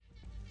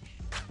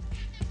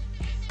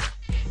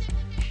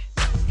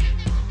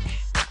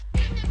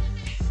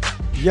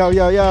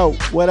Yo,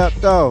 what up,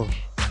 though?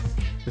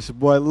 It's your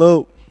boy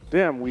Luke.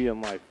 Damn, we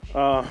in life.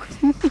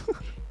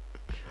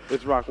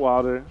 It's Rock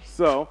Wilder.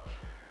 So,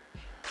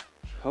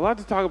 a lot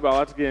to talk about, a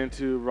lot to get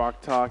into. Rock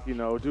Talk,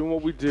 doing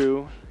what we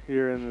do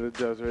here in the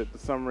desert. The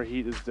summer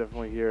heat is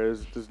definitely here.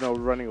 There's no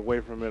running away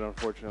from it,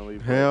 unfortunately.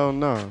 Hell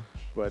no.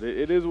 But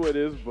it is what it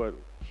is. But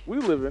we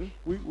living.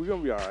 We're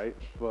going to be all right.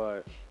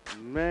 But,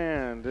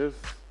 man, this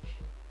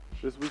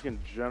week in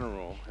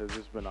general has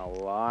just been a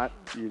lot,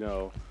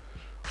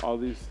 all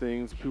these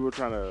things. People are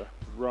trying to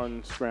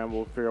run,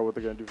 scramble, figure out what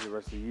they're going to do for the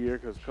rest of the year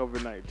because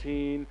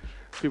COVID-19.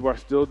 People are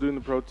still doing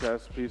the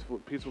protests,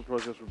 peaceful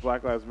protests for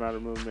Black Lives Matter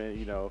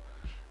movement,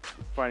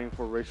 fighting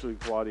for racial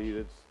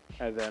equality.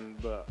 And then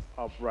the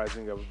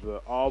uprising of the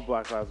all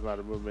Black Lives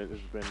Matter movement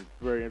has been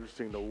very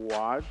interesting to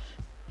watch.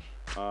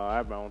 I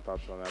have my own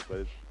thoughts on that,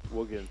 but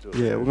we'll get into it.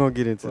 Yeah, later. we're going to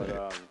get into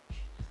that.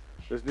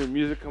 There's new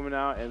music coming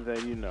out, and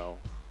then,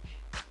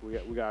 we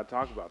gotta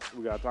talk about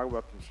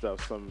some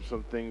stuff,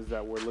 some things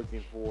that we're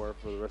looking for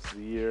the rest of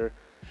the year,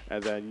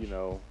 and then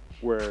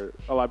where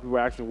a lot of people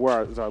are asking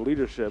where is our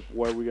leadership,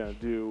 what are we gonna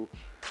do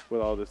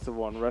with all this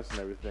civil unrest and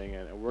everything,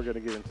 and we're gonna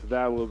get into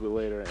that a little bit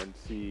later and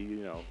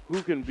see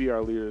who can be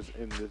our leaders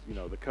in this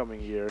the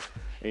coming year,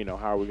 and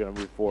how are we gonna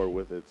move forward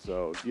with it.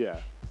 So yeah,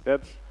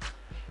 that's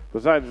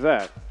besides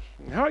that.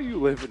 How are you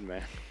living,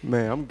 man?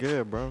 Man, I'm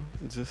good, bro.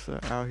 Just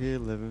out here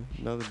living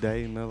another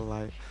day, another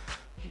life.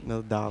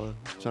 Another dollar,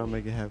 trying to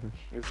make it happen.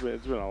 It's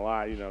been a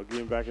lot,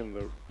 getting back in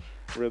the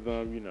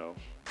rhythm,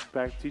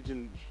 back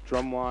teaching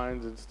drum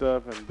lines and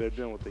stuff, and they're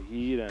dealing with the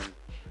heat and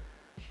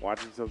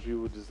watching some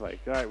people just like,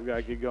 all right, we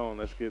gotta get going,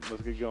 let's get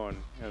going,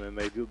 and then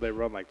they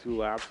run like 2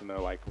 laps and they're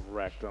like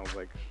wrecked. And I was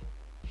like,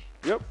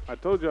 yep, I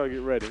told y'all to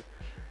get ready,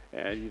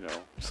 and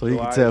So you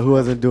can tell who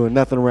wasn't doing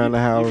nothing around the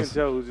house. You can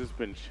tell who's just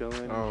been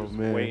chilling,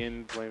 man.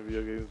 waiting, playing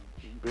video games.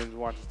 Binge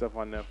watching stuff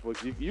on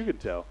Netflix. You can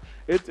tell.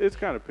 It's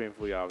kind of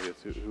painfully obvious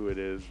who it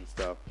is and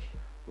stuff.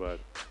 But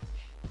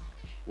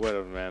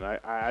whatever, man.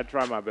 I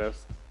try my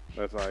best.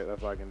 That's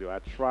all I can do. I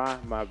try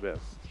my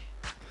best.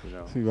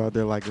 You out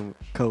there like a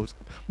coach.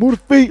 Move the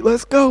feet.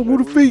 Let's go.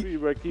 Move the feet. You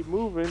better keep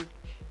moving.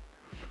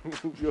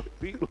 Move your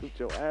feet. Lift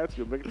your ass.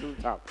 You'll make it to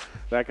the top.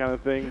 That kind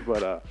of thing.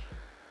 But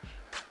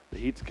the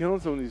heat's killing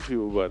some of these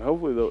people. But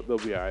hopefully they'll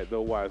be all right.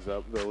 They'll wise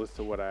up. They'll listen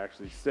to what I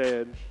actually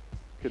said.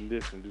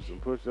 Condition, do some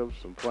push-ups,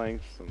 some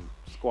planks, some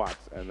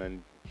squats, and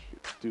then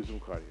do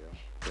some cardio.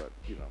 But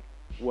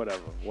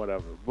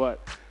whatever. But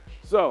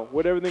so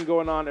with everything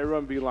going on,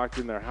 everyone being locked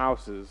in their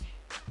houses,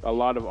 a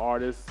lot of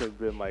artists have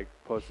been like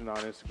posting on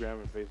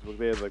Instagram and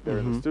Facebook. They're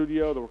in the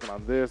studio, they're working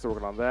on this, they're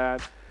working on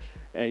that,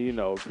 and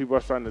people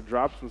are starting to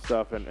drop some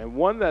stuff. And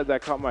one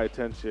that caught my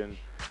attention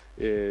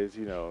is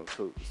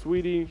so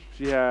Sweetie,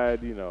 she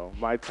had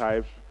My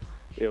Type.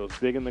 It was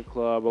big in the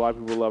club. A lot of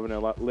people were loving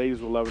it.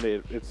 Ladies were loving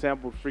it. It's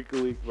sampled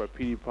frequently by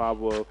P.D.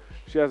 Pablo.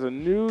 She has a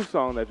new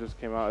song that just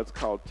came out. It's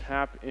called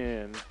Tap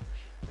In.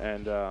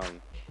 And we're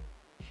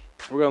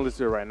going to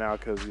listen to it right now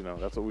because,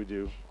 that's what we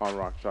do on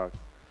Rock Talk.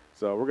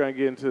 So we're going to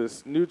get into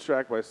this new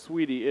track by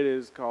Sweetie. It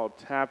is called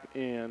Tap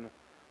In.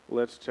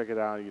 Let's check it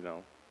out,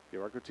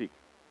 give our critique.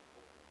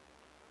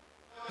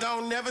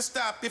 Don't never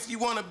stop if you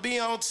want to be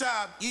on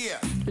top, yeah.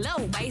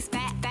 Low waist,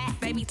 fat,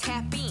 baby,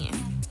 tap in.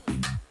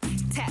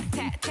 Tap,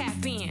 tap,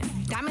 tap in.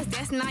 Diamonds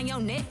dancing on your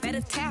neck, better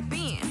tap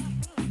in.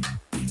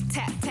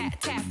 Tap, tap,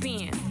 tap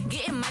in.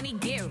 Getting money,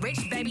 get rich,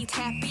 baby,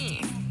 tap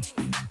in.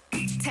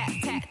 Tap,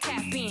 tap,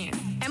 tap in.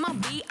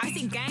 MLB,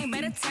 icy gang,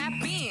 better tap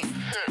in.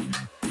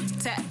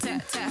 Tap,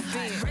 tap, tap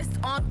in. Wrist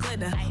on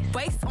glitter,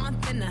 waist on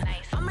thinner.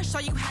 I'ma show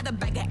you how to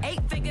bag an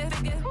 8-figure.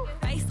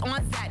 Face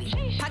on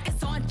zaddy,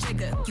 pockets on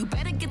jigger. You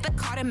better get the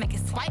card and make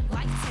it swipe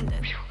like Tinder.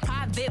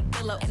 Private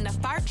villa in the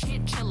fur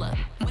chinchilla.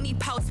 When he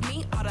posts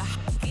me, all the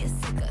get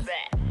sicker.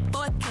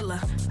 For a killer,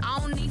 I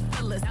don't need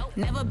fillers.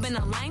 Never been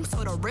a lame,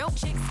 so the real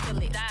chicks feel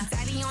it.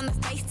 Daddy on the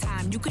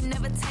FaceTime, you can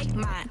never take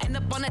mine. End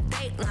up on a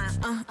dateline,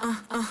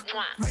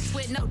 Rich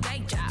with no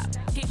day job,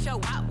 hit your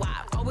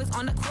wop, always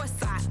on the course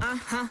side,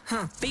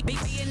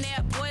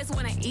 Billionaire boys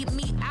wanna eat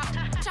me out.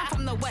 I'm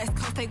from the West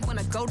Coast, they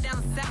wanna go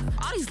down south.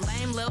 All these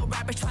lame little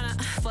rappers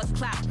tryna fuck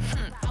clout.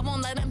 I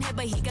won't let him hit,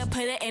 but he can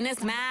put it in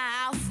his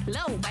mouth.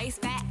 Low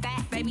waist, fat,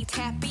 baby,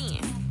 tap in.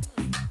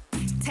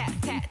 Tap,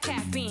 tap,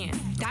 tap in.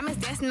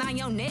 Diamonds dancing on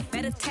your neck,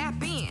 better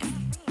tap in.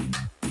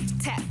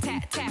 Tap,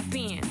 tap, tap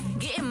in.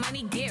 Getting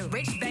money, get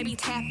rich, baby,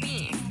 tap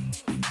in.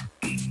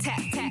 Tap,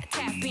 tap,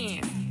 tap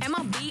in.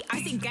 MLB,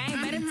 icy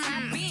gang, better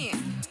tap in.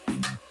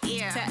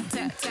 Yeah. Tap,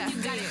 tap, tap.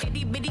 You got an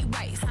itty bitty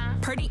waist,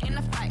 pretty in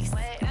the face.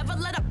 Never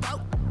let a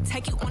broke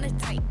take you on a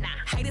date.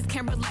 Haters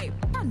can't relate.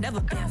 I've never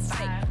been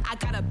fake. I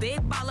got a big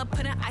baller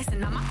putting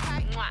icing on my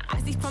cake.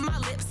 Icy from my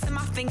lips and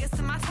my fingers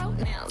to my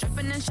toenails.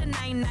 Dripping in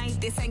Chanel,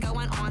 this ain't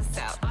going on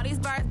sale. All these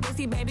birds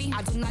busy, baby.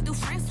 I do not do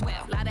friends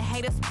well. Lot of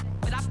haters,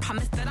 but I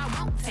promise that I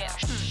won't tell.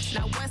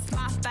 Now what's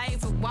my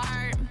favorite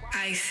word?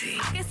 Icy.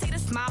 I can see the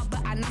smile,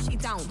 but I know she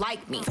don't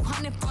like me.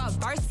 200 for a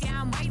verse,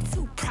 yeah, I'm way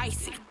too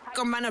pricey.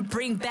 I'm gonna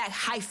bring back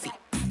hyphy.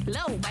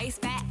 Low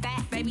waist, fat,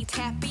 baby,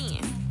 tap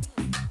in.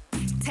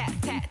 Tap,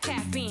 tap,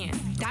 tap in.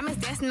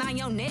 Diamonds dancing on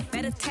your neck,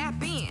 better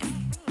tap in.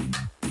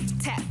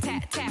 Tap,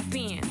 tap, tap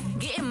in.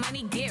 Getting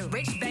money, get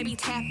rich, baby,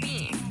 tap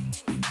in.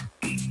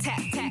 Tap,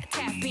 tap,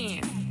 tap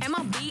in.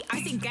 MLB,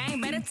 icy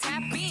gang, better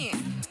tap in.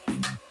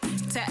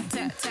 Tap,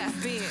 tap, tap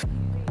in.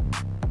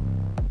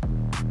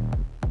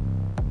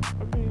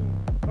 I mean,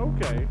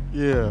 okay.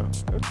 Yeah.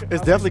 Okay.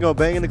 It's definitely going to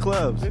bang in the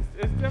clubs. It's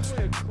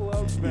definitely a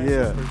club bang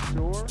Yeah.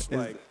 for sure.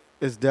 Like,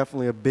 It's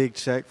definitely a big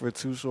check for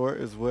Too Short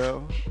as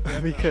well.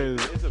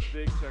 Because it's a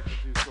big check for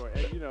Too Short.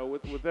 And,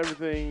 with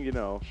everything,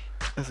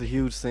 that's a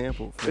huge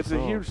sample. For it's the a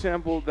song. huge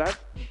sample. That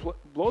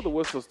Blow the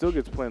Whistle still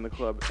gets played in the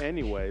club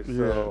anyway, so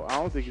Yeah. I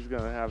don't think he's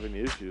gonna have any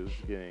issues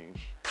getting,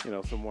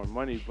 some more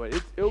money.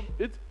 But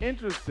it's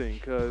interesting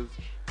because,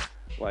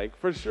 like,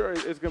 for sure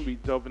it's gonna be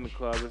dope in the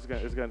club. It's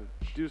gonna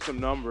do some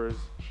numbers,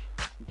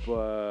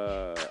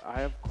 but I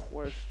have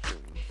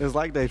questions. It's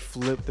like they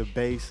flipped the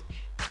bass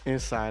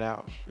inside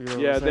out. You know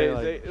Yeah, what I'm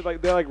saying?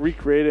 they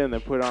recreate it and then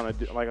put it on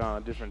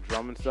a different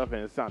drum and stuff,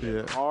 and it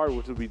sounded Yeah. hard,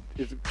 which would be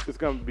it's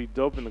gonna be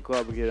dope in the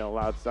club and get a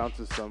loud sound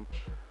system.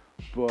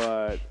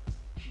 But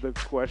the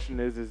question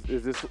is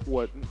this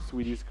what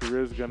Sweetie's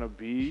career is gonna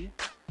be?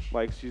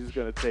 Like, she's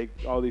gonna take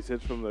all these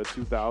hits from the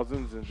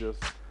 2000s and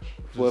just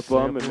flip them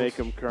and samples? make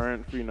them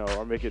current,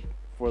 or make it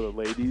for the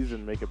ladies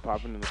and make it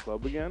popping in the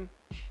club again?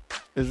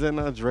 Is that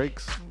not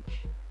Drake's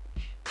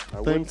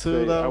I thing would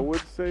too, say, though? I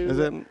would say Is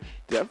that.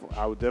 that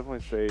I would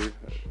definitely say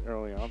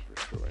early on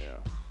for sure, yeah.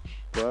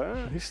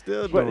 But he's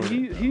still But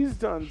doing it, though. he's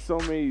done so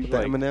many, With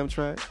like, that Eminem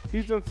track?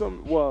 he's done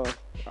some, well,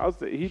 I would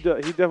say he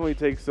definitely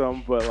takes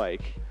some, but,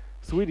 like,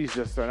 Sweetie's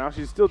just starting out.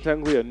 She's still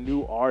technically a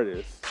new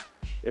artist.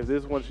 If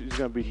this one she's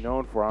going to be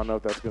known for, I don't know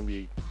if that's going to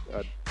be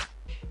a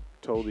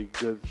totally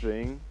good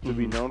thing to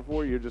be known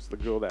for. You're just the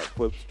girl that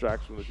flips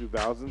tracks from the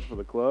 2000s for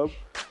the club.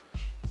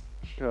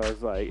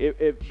 Because, like,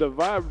 if the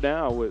vibe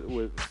now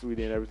with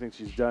Sweetie and everything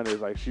she's done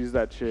is, like, she's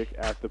that chick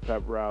at the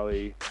pep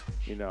rally,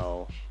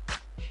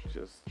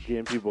 just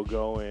getting people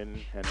going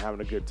and having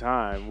a good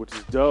time, which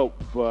is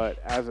dope. But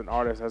as an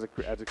artist, as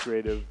a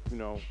creative,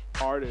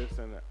 artist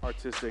and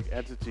artistic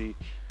entity,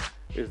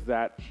 is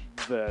that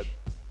the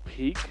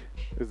peak?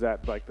 Is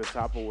that, like, the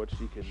top of what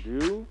she can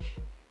do?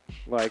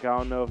 Like, I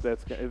don't know if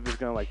it's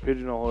gonna, like,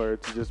 pigeonhole her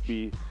to just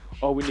be,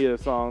 oh, we need a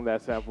song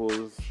that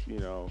samples,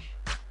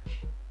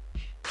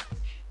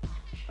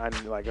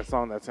 like a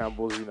song that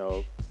samples,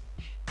 The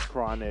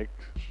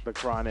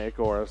Chronic,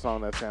 or a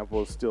song that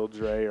samples Still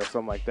Dre or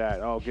something like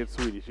that. Oh, get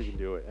Sweetie, she can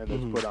do it, and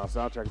then put it on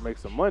soundtrack, make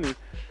some money.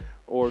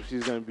 Or if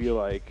she's gonna be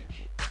like,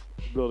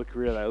 build a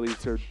career that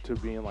leads her to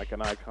being like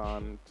an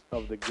icon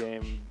of the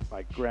game,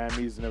 like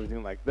Grammys and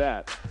everything like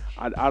that.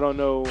 I don't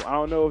know. I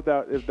don't know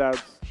if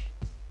that's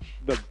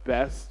the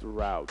best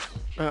route.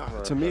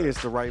 To me,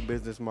 it's the right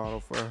business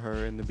model for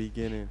her in the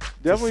beginning. To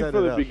Definitely set for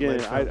it the up, beginning.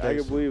 lay I can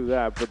foundation. believe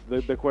that.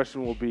 But the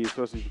question will be,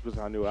 especially if she puts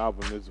out a new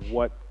album, is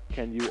what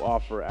can you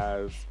offer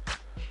as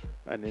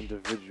an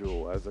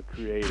individual, as a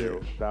creator?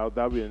 Yeah.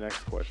 That'll be the next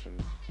question.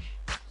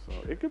 So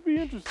it could be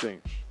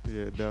interesting.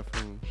 Yeah,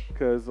 definitely.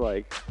 Because,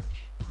 like,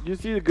 you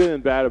see the good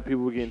and bad of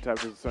people getting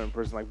typed as a certain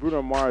person. Like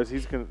Bruno Mars, he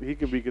can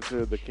be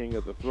considered the king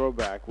of the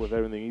throwback with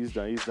everything he's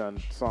done. He's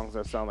done songs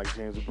that sound like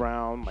James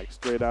Brown, like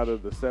straight out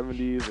of the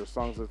 70s, or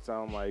songs that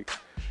sound like,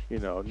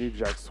 New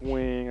Jack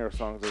Swing, or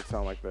songs that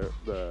sound like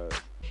the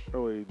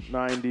early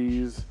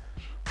 90s.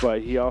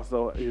 But he's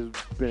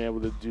been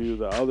able to do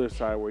the other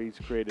side where he's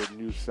created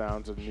new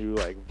sounds and new,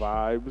 like,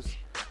 vibes,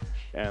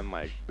 and,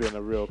 like, been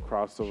a real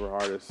crossover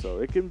artist. So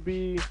it can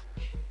be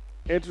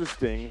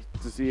interesting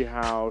to see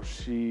how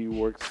she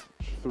works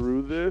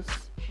through this,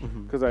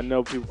 because I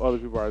know other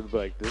people are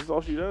like, this is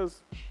all she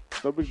does,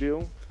 no big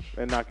deal,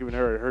 and not giving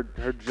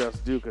her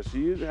just due, because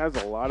she has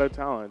a lot of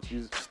talent.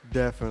 She's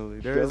Definitely.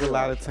 There is a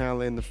lot of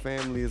talent in the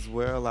family as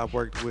well. I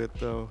worked with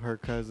her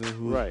cousin,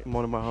 who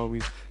one of my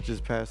homies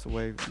just passed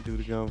away due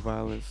to gun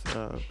violence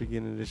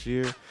beginning of this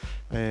year,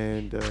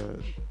 and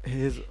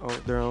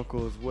their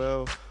uncle as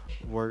well.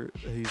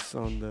 He's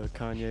on the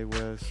Kanye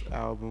West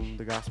album,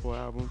 the gospel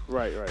album.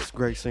 Right. It's a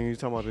great singer. You're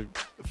talking about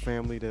the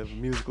family, the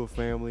musical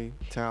family,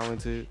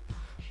 talented.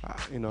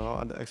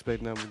 I'm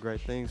expecting them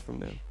great things from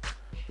them.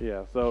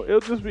 Yeah, so it'll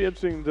just be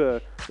interesting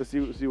to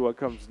see what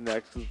comes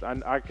next.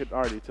 'Cause I could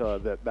already tell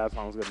that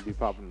song's going to be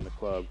popping in the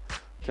club.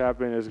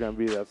 Tap In is going to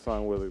be that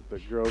song where the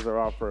girls are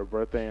off for a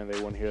birthday and they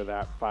want to hear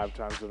that 5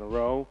 times in a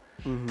row.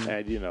 And,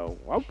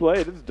 I'll play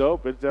it. It's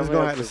dope. It's It's definitely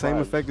going to have the has same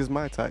vibes. effect as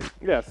My Type.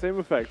 Yeah, same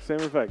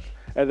effect.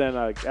 And then,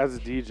 as a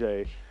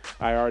DJ,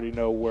 I already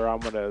know where I'm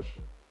going to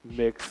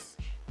mix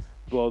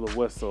Blow the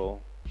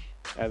Whistle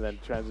and then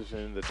transition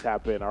into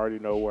Tap In. I already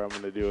know where I'm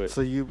going to do it.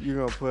 So you're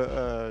going to put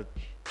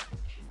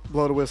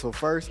Blow the Whistle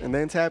first and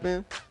then Tap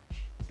In?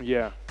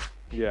 Yeah.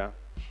 I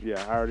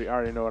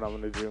already know what I'm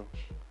going to do.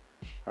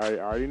 I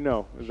already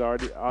know.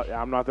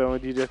 I'm not the only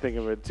DJ thinking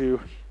of it, too.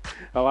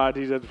 A lot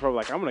of DJs are probably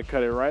like, I'm going to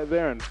cut it right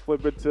there and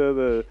flip it to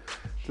the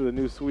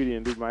new Sweetie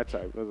and do My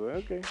Type. I was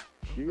like, okay,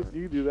 you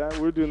do that.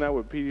 We're doing that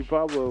with PD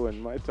Pablo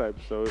and My Type,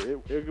 so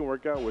it can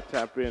work out with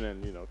Tap In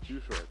and,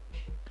 Too Short.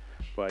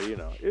 But,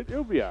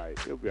 it'll be all right.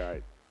 It'll be all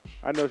right.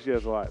 I know she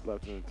has a lot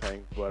left in the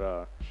tank,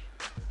 but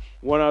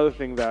one other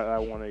thing that I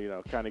want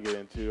to, kind of get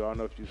into, I don't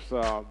know if you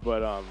saw,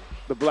 but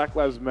the Black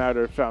Lives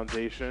Matter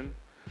Foundation,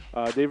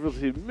 they've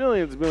received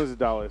millions of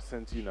dollars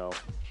since,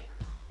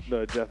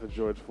 the death of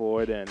George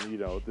Floyd and,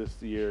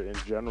 this year in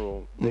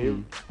general.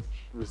 They've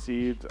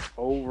received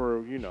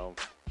over,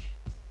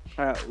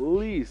 at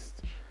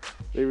least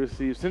they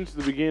received, since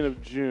the beginning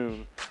of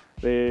June,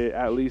 they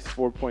at least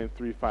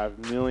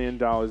 $4.35 million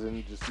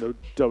in just no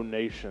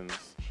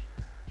donations.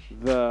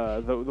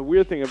 The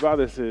weird thing about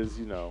this is,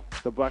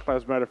 the Black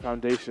Lives Matter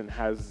Foundation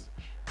has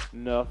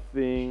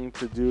nothing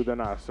to do, they're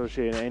not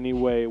associated in any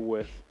way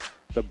with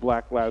the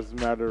Black Lives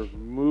Matter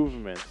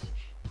movement.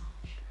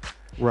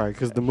 Right,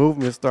 because the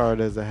movement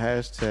started as a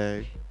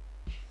hashtag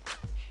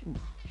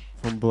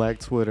from Black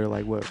Twitter,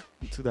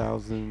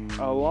 2000?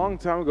 A long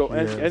time ago.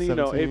 And if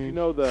you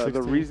know the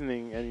 16?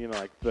 reasoning and,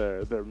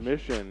 their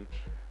mission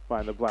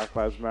behind the Black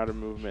Lives Matter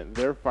movement,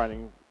 they're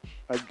fighting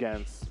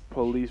against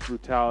police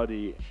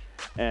brutality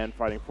and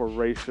fighting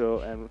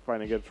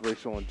against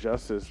racial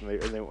injustice, and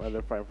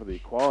they're fighting for the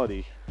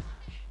equality.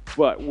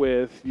 But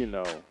with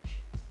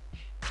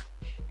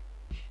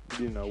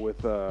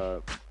with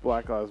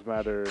Black Lives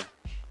Matter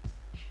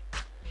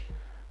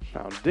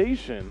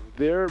Foundation,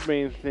 their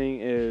main thing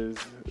is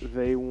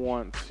they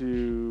want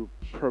to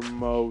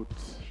promote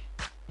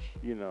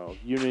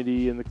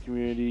unity in the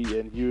community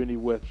and unity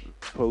with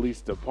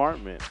police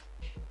department.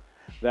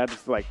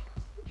 That's like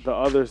the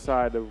other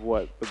side of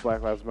what the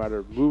Black Lives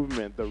Matter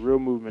movement, the real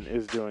movement,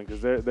 is doing,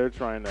 because they're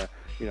trying to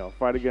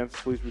fight against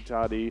police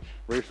brutality,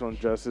 racial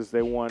injustice.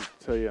 They want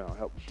to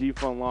help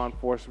defund law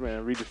enforcement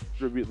and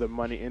redistribute the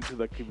money into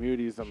the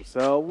communities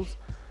themselves.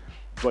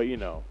 But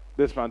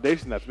this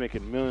foundation that's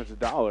making millions of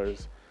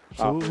dollars.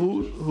 So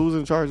who's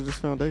in charge of this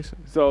foundation?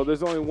 So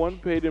there's only one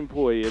paid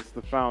employee. It's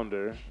the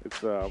founder.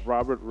 It's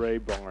Robert Ray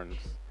Barnes,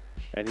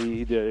 and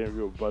he did an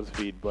interview with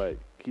BuzzFeed, but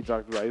he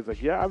talked about, he's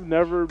like, yeah, I've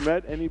never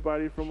met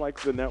anybody from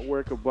the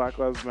network of Black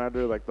Lives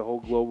Matter, the whole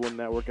global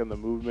network and the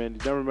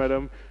movement. He never met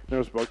them,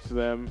 never spoke to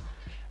them,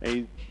 and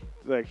he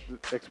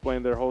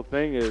explained their whole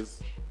thing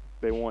is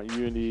they want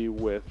unity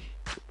with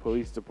the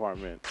police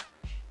department.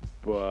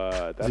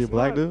 But that's is he a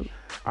black dude?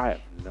 I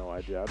have no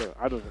idea.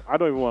 I don't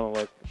even want to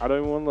look. I don't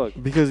even want to look.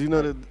 Because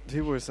that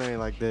people were saying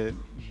that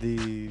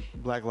the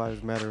Black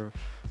Lives Matter,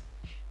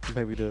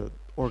 maybe the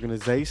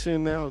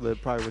organization now,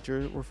 that probably what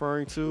you're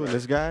referring to, right, and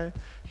this guy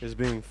is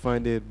being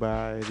funded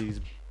by these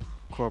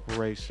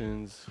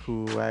corporations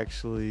who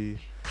actually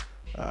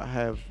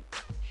are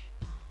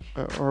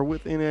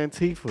within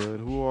Antifa, and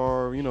who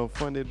are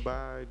funded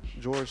by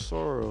George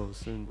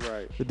Soros, and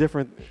right, the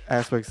different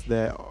aspects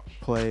that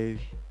play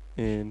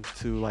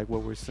into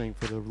what we're seeing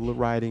for the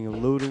rioting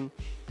and looting.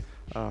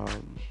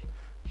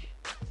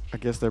 I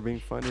guess they're being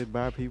funded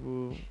by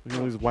people,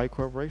 these white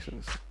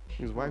corporations,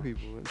 these white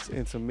people.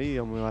 And to me,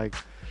 I'm like,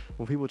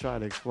 when people try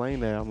to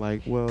explain that, I'm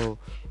like, well,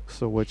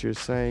 so what you're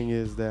saying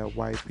is that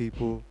white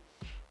people,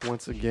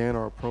 once again,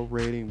 are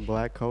appropriating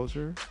black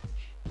culture?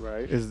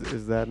 Right.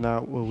 Is that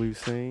not what we've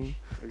seen?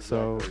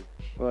 Exactly.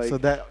 So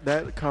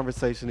that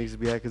conversation needs to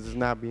be had, because it's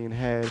not being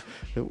had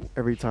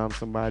every time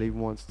somebody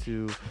wants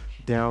to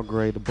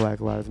downgrade the Black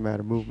Lives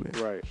Matter movement.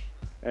 Right.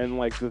 And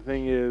the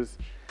thing is,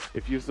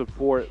 if you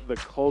support the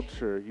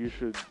culture, you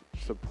should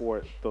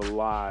support the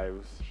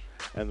lives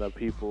and the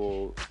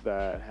people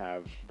that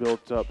have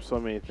built up so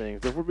many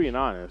things. If we're being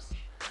honest,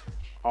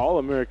 all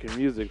American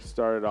music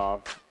started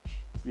off,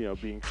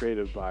 being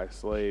created by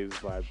slaves,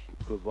 by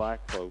the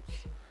black folks.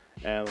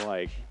 And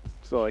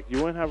you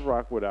wouldn't have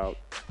rock without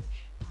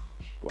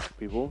black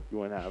people. You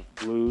wouldn't have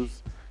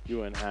blues. You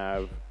wouldn't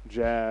have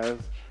jazz,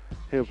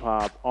 hip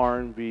hop,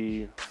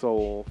 R&B,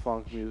 soul,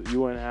 funk music.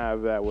 You wouldn't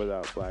have that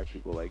without black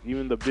people.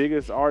 Even the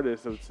biggest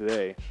artists of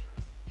today,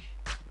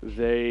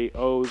 a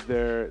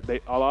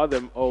lot of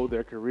them owe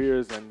their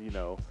careers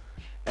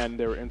and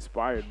they were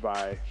inspired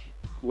by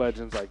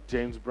legends like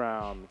James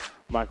Brown,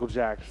 Michael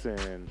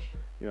Jackson,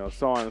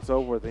 so on and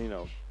so forth.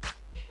 And,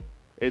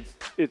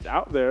 it's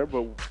out there,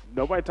 but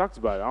nobody talks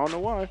about it. I don't know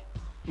why.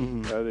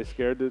 Mm-hmm. They're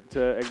scared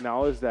to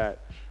acknowledge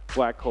that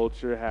black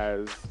culture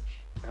has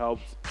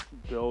helped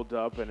build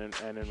up and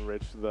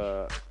enrich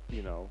the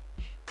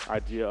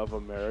idea of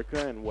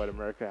America and what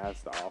America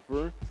has to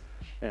offer.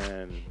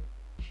 And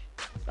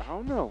I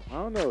don't know.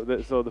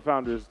 So the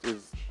founder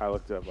is, I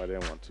looked it up. I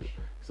didn't want to.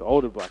 He's an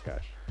older black guy,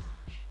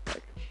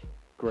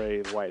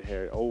 gray, white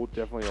hair,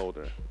 definitely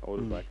older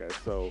black guy.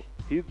 So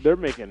they're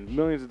making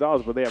millions of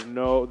dollars, but they're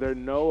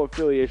no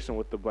affiliation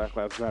with the Black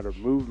Lives Matter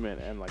movement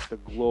and the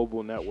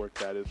global network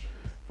that is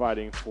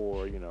fighting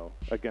for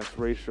against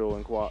racial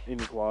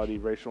inequality,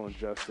 racial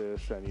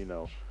injustice, and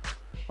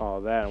all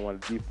that, and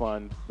want to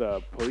defund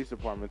the police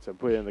departments and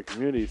put it in the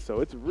community. So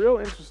it's real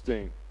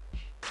interesting.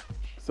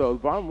 So the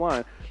bottom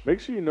line,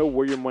 make sure you know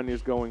where your money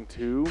is going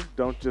to.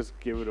 Don't just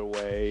give it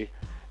away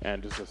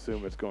and just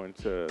assume it's going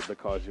to the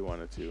cause you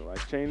want it to.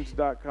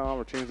 Change.com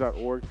or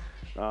change.org.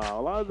 A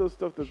lot of those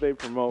stuff that they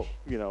promote,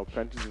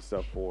 pensions and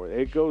stuff for,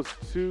 it goes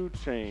to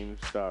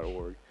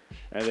change.org,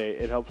 and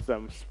it helps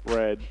them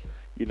spread,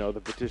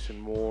 the petition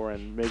more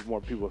and make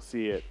more people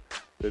see it.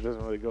 It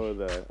doesn't really go to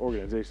the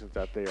organizations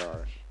that they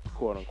are,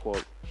 quote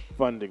unquote,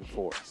 funding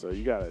for. So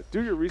you gotta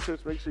do your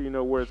research, make sure you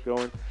know where it's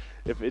going.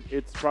 If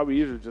it's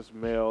probably easier to just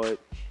mail it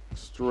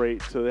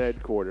straight to the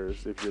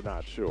headquarters if you're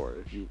not sure.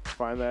 If you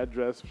find the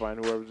address,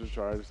 find whoever's in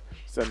charge,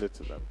 send it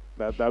to them.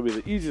 That'll be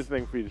the easiest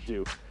thing for you to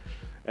do.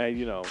 And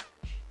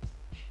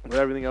with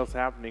everything else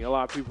happening, a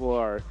lot of people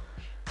are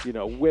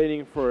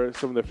waiting for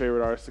some of their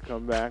favorite artists to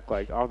come back.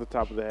 Like, off the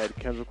top of the head,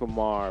 Kendrick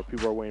Lamar,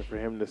 people are waiting for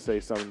him to say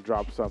something,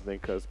 drop something,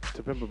 because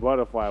To Pimp a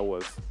Butterfly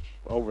was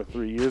over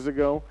 3 years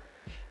ago,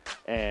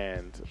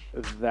 and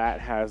that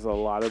has a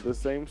lot of the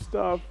same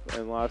stuff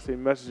and a lot of the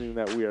same messaging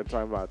that we are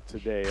talking about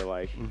today.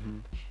 Like,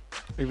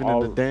 Even in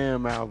the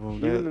Damn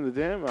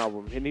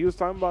album. And he was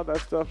talking about that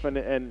stuff,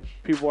 and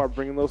people are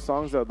bringing those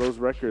songs out, those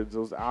records,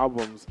 those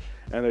albums,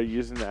 and they're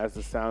using it as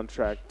the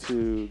soundtrack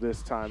to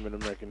this time in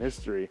American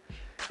history.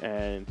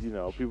 And,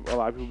 a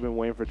lot of people have been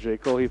waiting for J.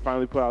 Cole. He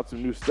finally put out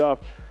some new stuff.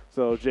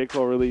 So J.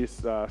 Cole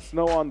released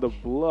Snow on the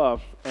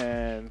Bluff.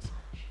 And,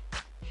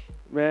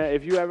 man,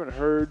 if you haven't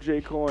heard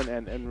J. Cole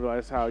and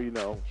realize how,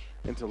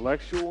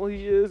 intellectual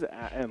he is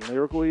and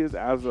lyrical he is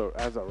as a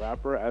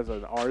rapper, as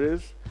an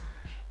artist,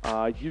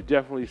 you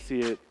definitely see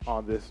it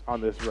on this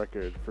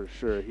record for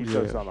sure. He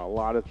touches on a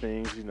lot of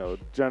things,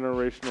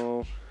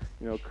 generational,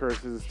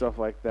 curses and stuff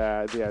like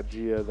that. The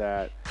idea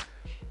that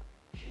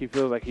he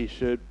feels like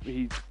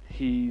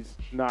he's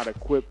not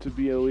equipped to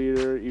be a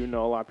leader, even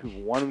though a lot of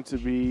people want him to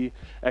be.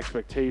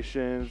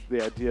 Expectations,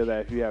 the idea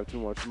that if you have too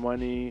much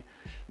money,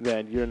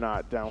 then you're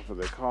not down for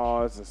the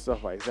cause and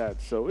stuff like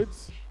that. So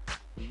it's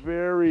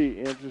very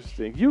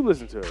interesting. You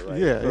listen to it, right?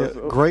 Yeah.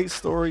 Great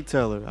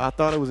storyteller. I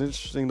thought it was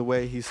interesting the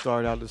way he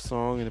started out the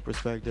song in the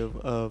perspective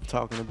of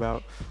talking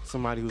about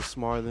somebody who's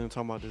smarter than him,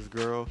 talking about this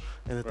girl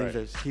and the things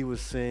that he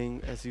was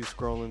seeing as he was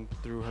scrolling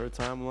through her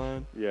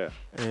timeline. Yeah.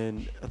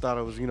 And I thought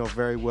it was,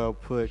 very well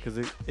put, because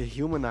it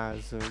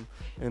humanized him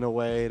in a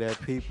way that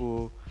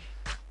people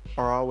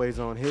are always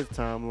on his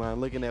timeline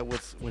looking at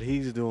what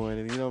he's doing,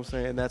 and what I'm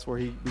saying, and that's where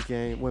he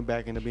went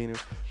back into being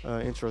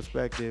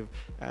introspective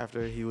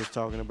after he was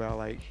talking about,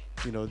 like,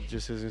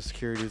 just his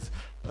insecurities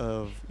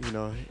of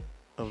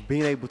of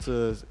being able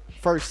to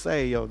first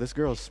say, yo, this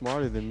girl's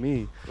smarter than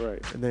me, right?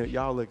 And then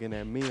y'all looking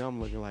at me, I'm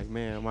looking like,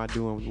 man, am I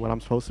doing what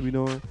I'm supposed to be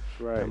doing?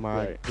 Right. Am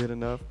I good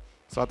enough?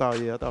 So I thought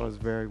it was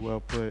very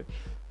well put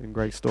and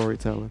great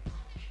storytelling.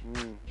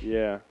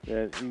 Yeah,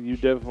 you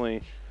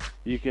definitely,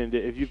 you can,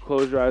 if you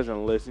close your eyes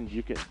and listen,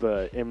 you can,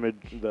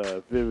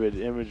 the vivid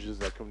images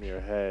that come to your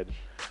head,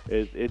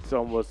 it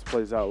almost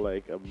plays out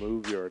like a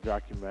movie or a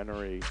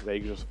documentary that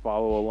you just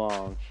follow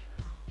along.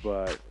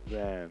 But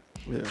man,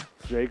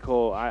 J.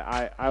 Cole,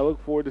 I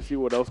look forward to see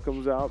what else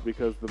comes out,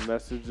 because the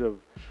message of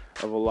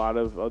a lot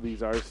of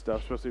these artist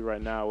stuff, especially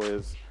right now,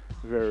 is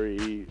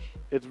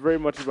it's very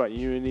much about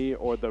unity,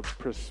 or the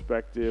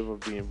perspective of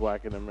being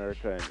black in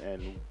America,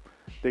 and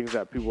things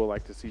that people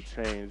like to see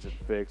change and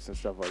fix and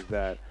stuff like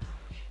that.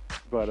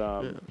 But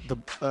and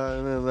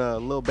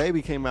then Lil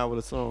Baby came out with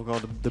a song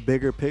called The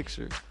Bigger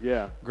Picture.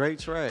 Yeah. Great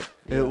track.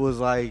 Yeah. It was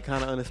like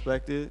kind of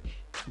unexpected,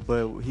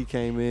 but he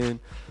came in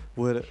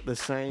with the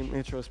same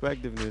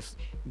introspectiveness,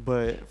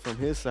 but from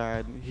his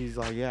side, he's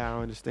like, yeah, I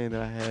understand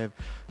that I have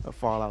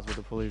fallouts with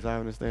the police. I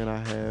understand I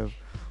have,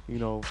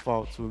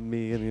 faults with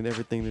me, and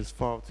everything is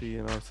faulty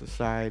in our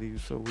society.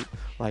 So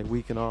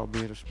we can all be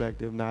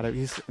introspective.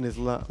 His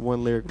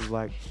one lyric was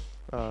like,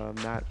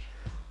 not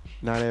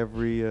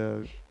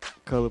every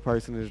colored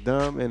person is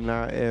dumb, and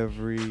not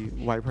every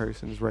white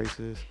person is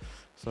racist.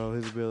 So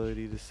his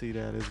ability to see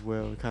that as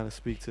well, and kind of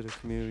speak to the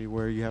community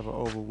where you have an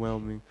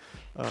overwhelming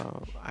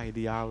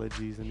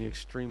ideologies, and the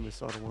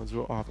extremists are the ones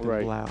who are often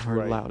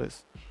heard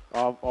loudest.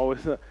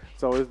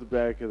 It's always the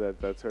bad kid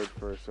that's heard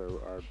first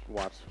or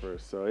watched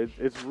first. So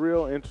it's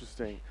real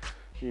interesting,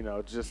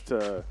 just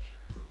to,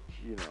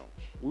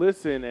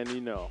 listen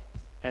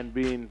and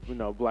being,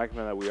 black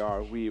men that we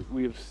are,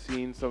 we've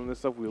seen some of this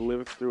stuff, we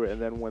lived through it,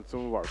 and then when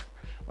some of our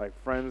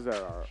friends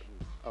that are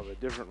of a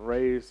different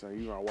race, or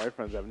even our white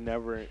friends, have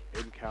never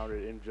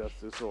encountered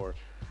injustice or,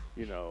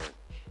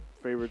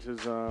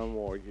 favoritism,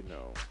 or,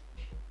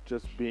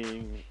 just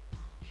being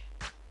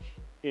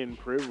in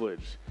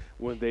privilege,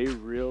 when they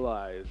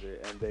realize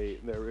it and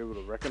they're able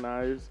to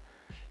recognize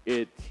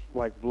it,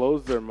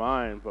 blows their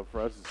mind. But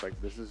for us, it's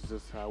this is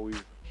just how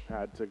we've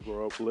had to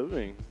grow up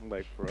living.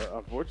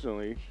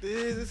 Unfortunately,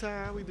 this is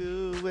how we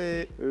do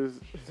it. This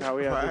is how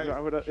we have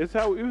to. It's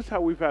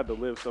how we've had to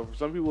live. So for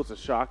some people, it's a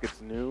shock.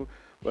 It's new.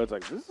 But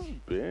it's this has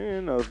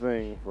been a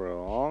thing for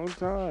a long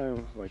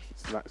time,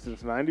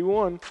 since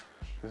 '91,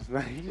 since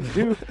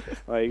 '92.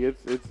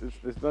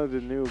 It's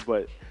nothing new.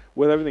 But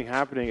with everything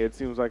happening, it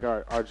seems like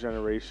our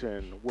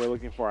generation, we're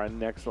looking for our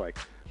next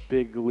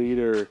big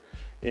leader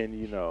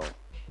in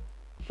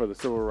for the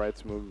civil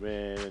rights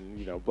movement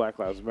and Black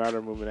Lives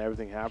Matter movement,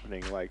 everything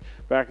happening.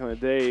 Back in the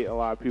day, a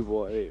lot of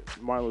people,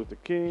 Martin Luther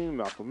King,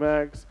 Malcolm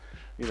X.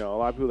 A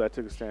lot of people that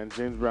took a stand.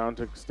 James Brown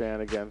took a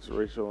stand against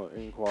racial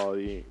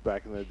inequality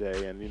back in the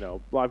day. And, a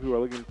lot of people are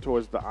looking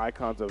towards the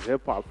icons of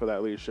hip-hop for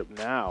that leadership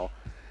now.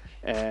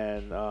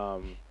 And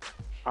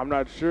I'm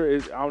not sure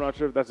if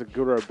that's a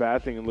good or a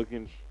bad thing. And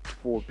looking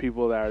for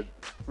people that are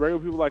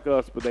regular people like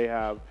us, but they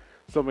have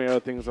so many other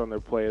things on their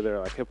plate. They're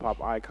like hip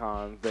hop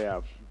icons. They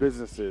have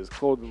businesses,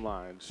 clothing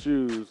lines,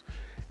 shoes,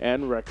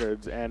 and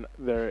records, and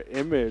their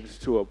image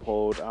to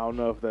uphold. I don't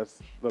know if that's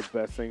the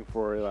best thing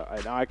for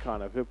an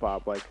icon of hip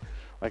hop,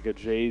 like a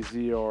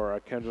Jay-Z or a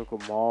Kendrick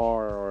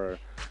Lamar, or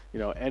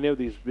any of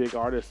these big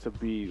artists, to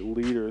be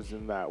leaders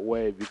in that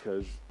way.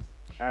 Because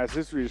as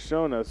history has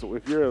shown us,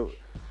 if you're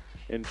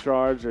in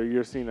charge, or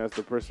you're seen as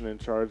the person in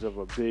charge of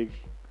a big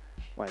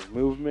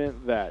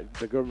movement that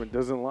the government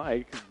doesn't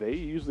like, they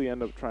usually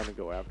end up trying to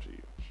go after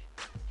you.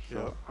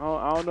 So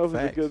I don't know if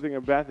it's a good thing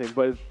or bad thing,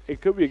 but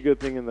it could be a good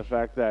thing in the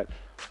fact that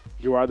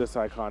you are this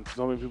icon.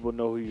 So many people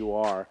know who you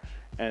are,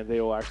 and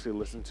they will actually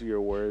listen to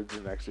your words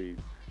and actually,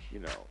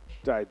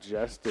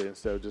 digest it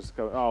instead of just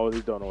going, oh,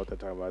 they don't know what they're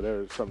talking about.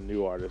 There's some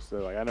new artists.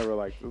 They're like, I never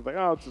liked. It's like,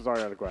 oh, it's just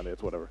Ariana Grande.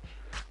 It's whatever.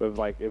 But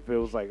if it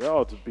was like,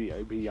 oh,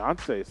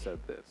 Beyonce said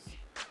this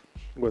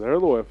with her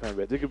loyal fan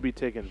base, it could be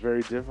taken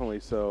very differently.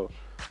 So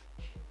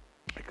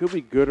it could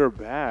be good or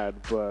bad,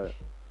 but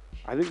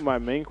I think my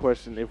main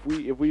question, if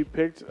we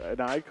picked an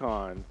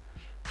icon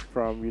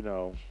from,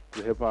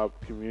 the hip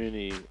hop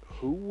community,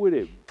 who would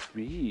it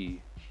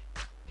be?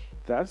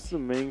 That's the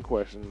main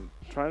question.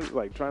 Trying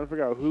to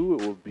figure out who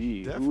it would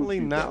be. Definitely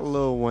not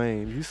Lil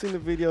Wayne. You seen the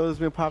video that's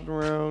been popping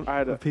around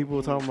of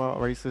people talking about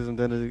racism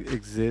doesn't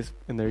exist,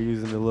 and they're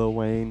using the Lil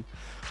Wayne.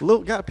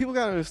 People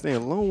gotta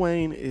understand, Lil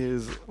Wayne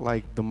is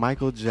like the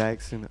Michael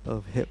Jackson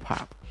of hip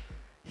hop.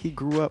 He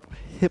grew up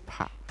hip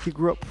hop. He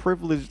grew up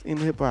privileged in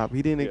hip hop.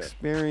 He didn't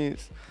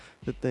experience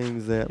the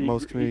things that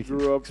most communities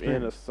grew up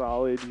experience. in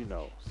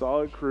a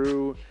solid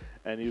crew,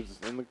 and he was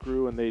just in the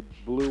crew, and they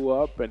blew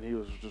up, and he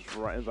was just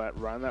riding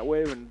that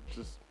wave, and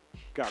just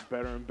got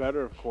better and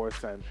better, of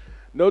course. And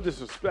no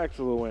disrespect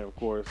to Lil Wayne, of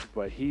course,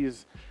 but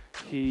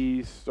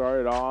he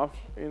started off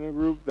in a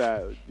group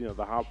that,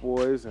 the Hot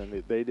Boys, and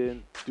they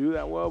didn't do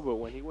that well. But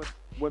when he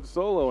went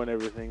solo and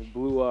everything,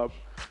 blew up,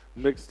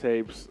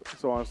 mixtapes,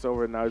 so on and so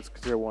forth. Now he's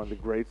considered one of the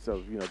greats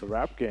of the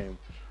rap game.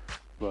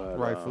 But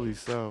rightfully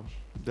so.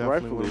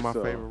 Definitely one of my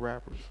favorite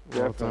rappers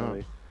of all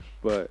time.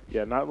 But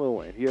yeah, not Lil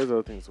Wayne. He has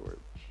other things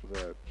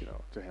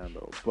to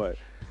handle. But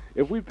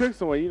if we pick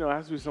someone, it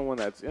has to be someone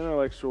that's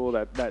intellectual,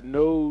 that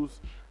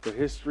knows the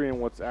history and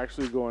what's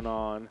actually going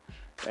on,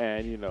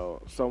 and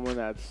someone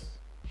that's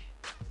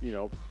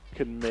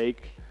can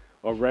make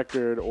a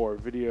record or a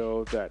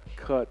video that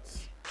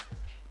cuts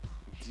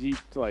deep,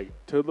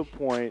 to the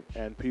point,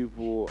 and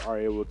people are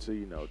able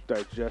to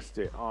digest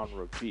it on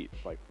repeat,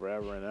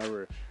 forever and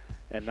ever,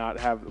 and not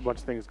have a bunch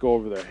of things go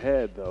over their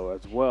head though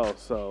as well.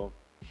 So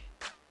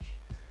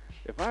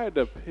if I had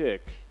to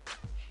pick,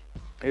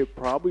 it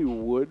probably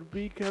would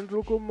be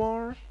Kendrick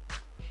Lamar,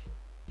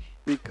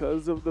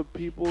 because of the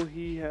people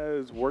he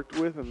has worked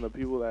with and the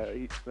people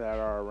that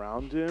are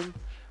around him.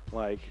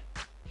 Off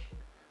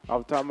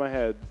the top of my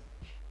head,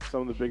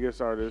 some of the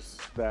biggest artists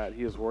that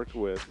he has worked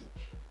with: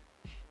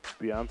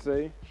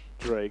 Beyonce,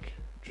 Drake,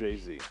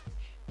 Jay-Z.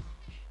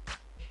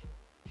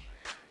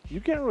 You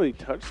can't really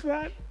touch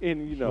that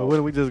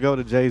Wouldn't we just go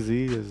to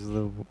Jay-Z as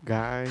the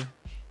guy?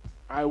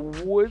 I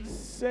would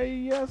say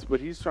yes,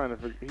 but he's trying to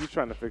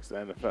fix the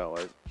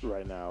NFL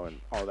right now and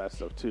all that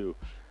stuff too.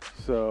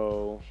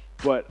 So,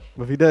 but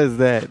if he does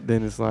that,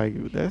 then it's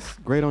like, that's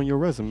great on your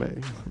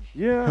resume.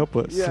 Yeah, help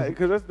us. Yeah,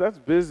 because that's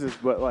business.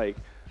 But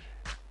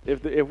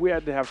if we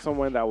had to have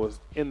someone that was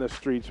in the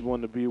streets,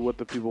 willing to be with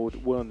the people,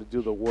 willing to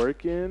do the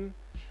work in,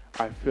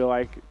 I feel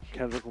like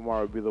Kendrick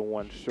Lamar would be the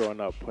one showing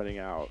up, putting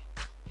out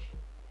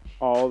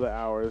all the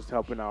hours,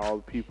 helping out all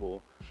the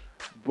people.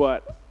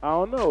 But I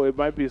don't know. It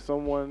might be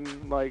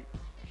someone like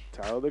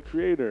Tyler, the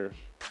Creator.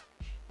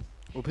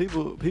 Well,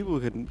 people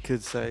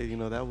could say,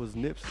 that was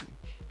Nipsey.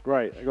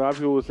 Right. A lot of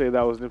people would say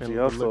that was Nipsey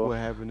Hussle. Look what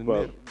happened to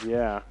Nip.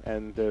 Yeah,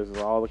 and there's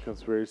all the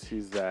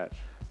conspiracies that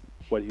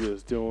what he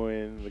was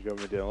doing, the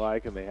government didn't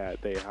like, and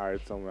they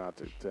hired someone out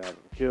to have him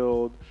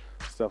killed,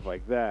 stuff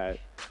like that.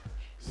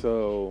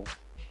 So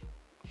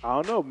I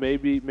don't know.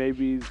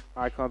 Maybe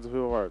icons of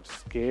people are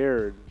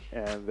scared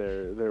and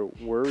they're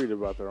worried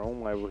about their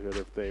own livelihood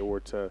if they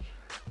were to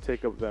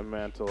take up that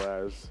mantle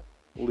as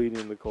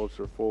leading the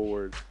culture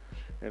forward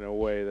in a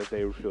way that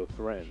they would feel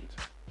threatened.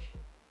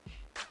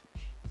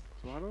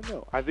 So I don't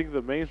know. I think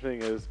the main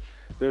thing is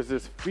there's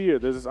this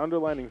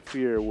underlying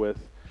fear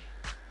with,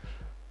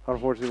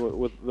 unfortunately,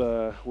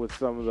 with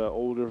some of the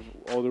older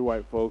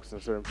white folks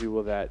and certain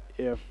people, that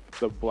if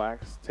the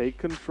blacks take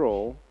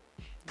control,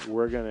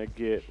 we're going to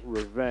get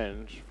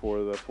revenge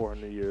for the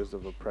 400 years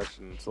of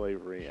oppression and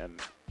slavery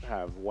and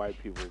have white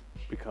people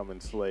become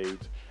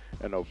enslaved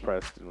and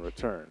oppressed in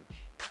return.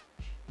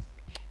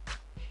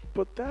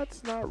 But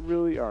that's not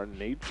really our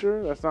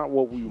nature. That's not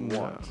what we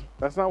want.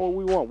 That's not what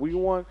we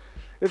want.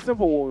 It's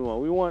simple what we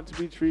want. We want to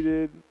be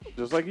treated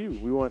just like you.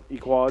 We want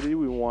equality.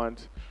 We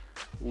want,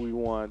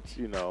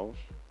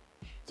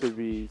 to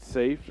be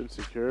safe and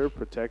secure,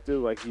 protected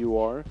like you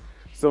are.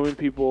 so many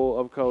people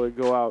of color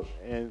go out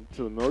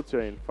into the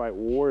military and fight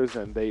wars,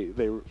 and they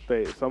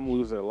some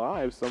lose their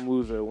lives, some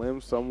lose their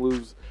limbs, some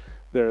lose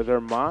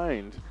their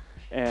mind,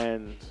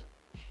 and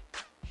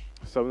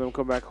some of them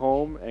come back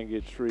home and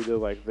get treated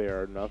like they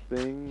are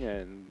nothing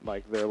and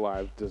like their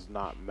life does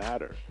not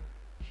matter.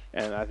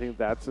 And I think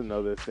that's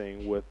another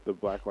thing with the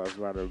Black Lives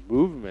Matter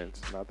movement,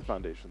 not the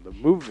foundation, the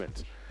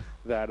movement,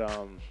 that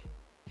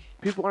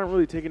people aren't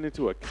really taking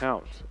into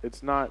account.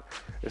 It's not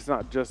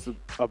just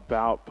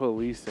about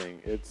policing.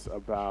 It's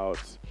about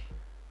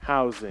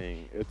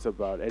housing. It's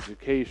about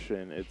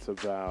education. It's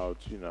about,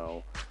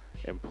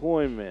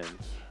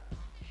 employment,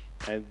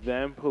 and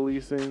then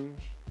policing,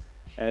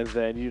 and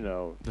then,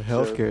 the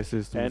healthcare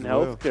system and as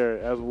well.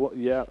 healthcare as well.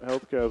 Yeah,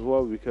 healthcare as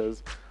well,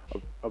 because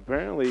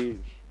apparently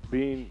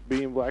being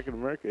Black in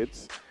America,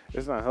 it's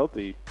not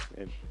healthy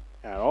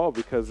at all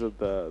because of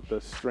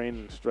the strain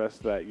and stress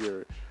that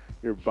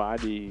your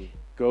body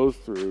goes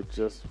through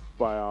just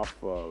by off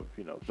of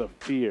the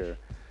fear.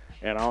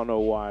 And I don't know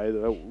why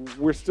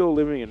we're still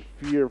living in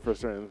fear for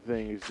certain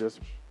things just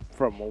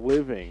from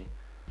living.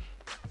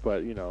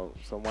 But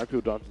some white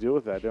people don't have to deal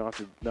with that. They don't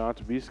have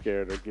to be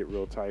scared or get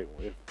real tight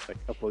if like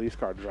a police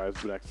car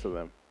drives next to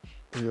them.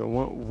 Yeah,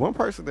 one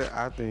person that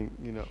I think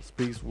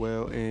speaks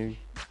well and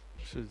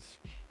should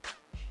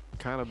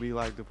kind of be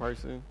like the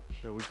person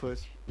that we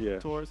push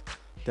towards,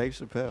 Dave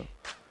Chappelle.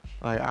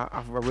 Like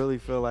I really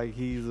feel like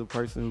he's a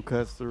person who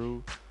cuts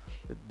through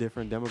the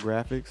different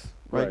demographics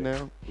right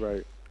now.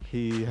 Right.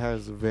 He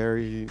has a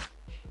very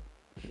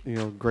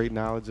great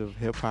knowledge of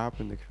hip hop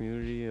and the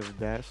community of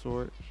that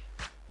sort.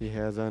 He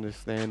has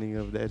understanding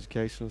of the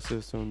educational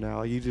system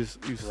now. You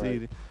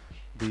see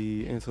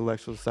the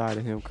intellectual side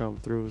of him come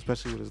through,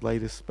 especially with his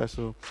latest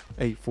special,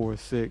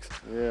 846.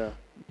 Yeah.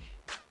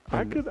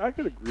 I could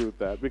agree with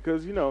that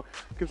because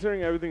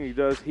considering everything he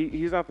does,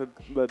 he's not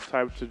the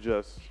type to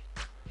just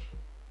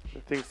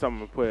think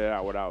something and put it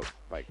out without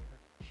like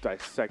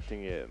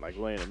dissecting it, like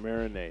laying a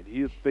marinade.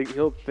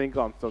 He'll think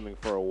on something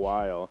for a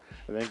while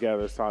and then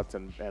gather his thoughts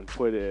and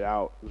put it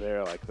out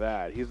there like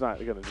that. He's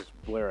not gonna just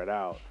blare it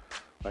out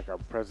like our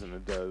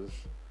president does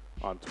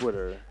on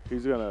Twitter.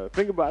 He's gonna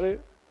think about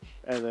it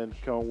and then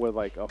come with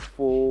like a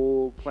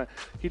full plan.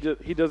 He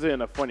does it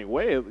in a funny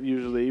way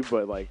usually,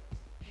 but like.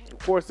 Of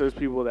course, there's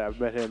people that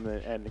have met him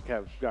and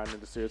have gotten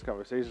into serious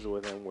conversations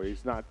with him where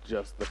he's not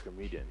just the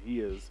comedian. He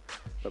is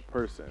the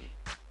person.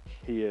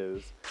 He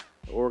is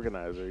the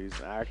organizer. He's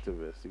an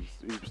activist.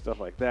 He's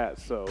stuff like that.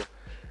 So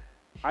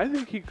I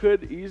think he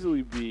could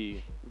easily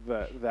be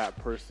that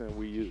person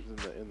we use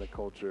in the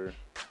culture.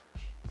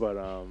 But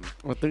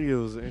I think it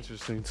was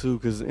interesting too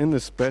because in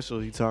the special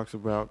he talks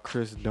about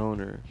Chris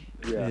Donner.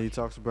 Yeah. He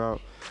talks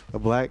about a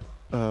black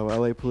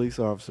LAPD police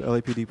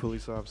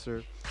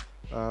officer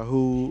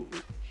who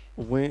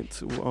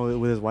went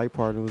with his white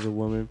partner, who was a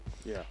woman,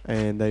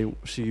 and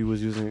she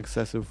was using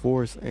excessive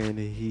force, and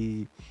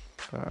he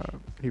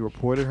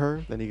reported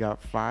her. Then he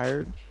got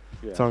fired.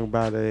 Talking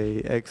about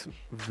a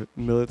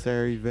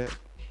ex-military vet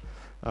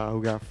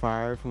who got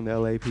fired from the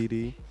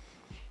LAPD,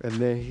 and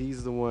then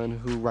he's the one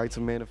who writes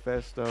a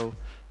manifesto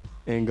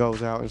and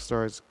goes out and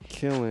starts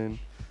killing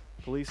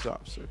police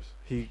officers.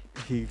 He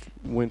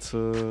went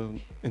to,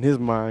 in his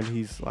mind,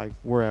 he's like,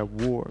 we're at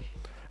war.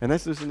 And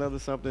that's just another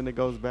something that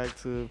goes back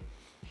to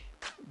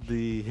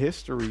the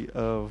history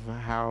of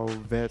how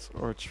vets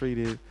are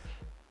treated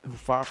who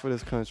fought for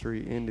this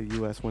country in the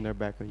U.S. when they're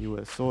back on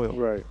U.S. soil.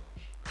 Right.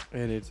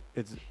 And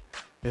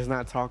it's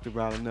not talked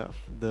about enough.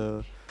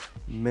 The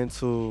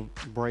mental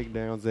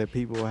breakdowns that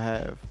people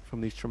have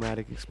from these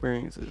traumatic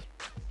experiences.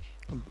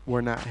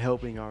 We're not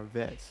helping our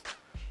vets.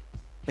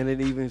 And it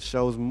even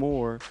shows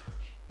more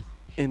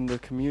in the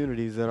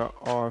communities that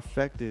are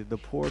affected, the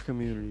poor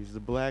communities, the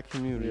black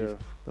communities,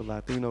 the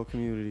Latino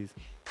communities.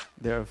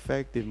 They're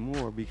affected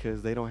more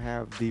because they don't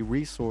have the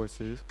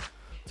resources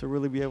to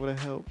really be able to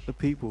help the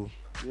people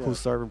who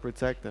serve and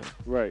protect them.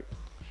 Right.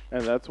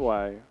 And that's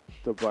why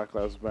the Black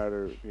Lives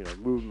Matter,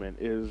 movement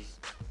is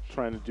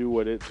trying to do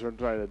what it's trying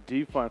to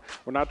defund.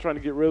 We're not trying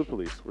to get rid of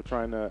police. We're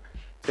trying to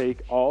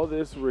take all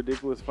this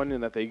ridiculous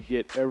funding that they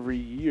get every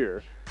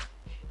year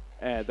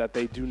and that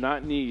they do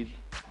not need,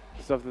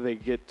 stuff that they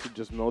get to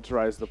just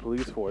militarize the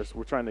police force.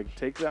 We're trying to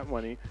take that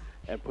money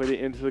and put it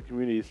into the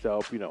communities to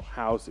help,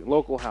 housing,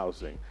 local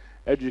housing,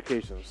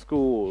 education,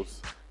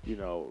 schools,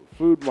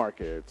 food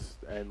markets,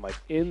 and like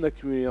in the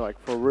community, like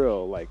for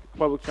real, like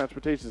public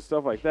transportation,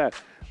 stuff like that.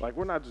 Like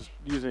we're not just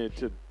using it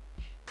to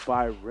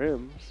buy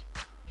rims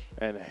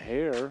and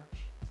hair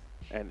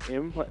and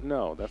implant.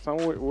 No, that's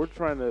not what we're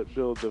trying to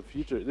build the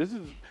future. This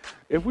is,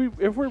 if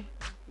we're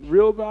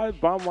real about it,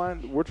 bottom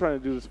line, we're trying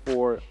to do this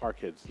for our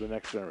kids, the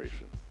next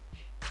generation.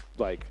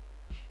 Like,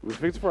 we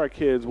fix it for our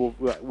kids,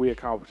 we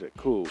accomplish it,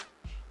 cool.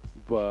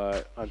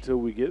 But until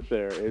we get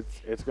there,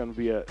 it's going to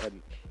be a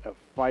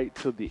fight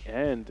to the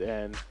end,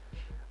 and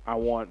I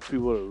want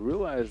people to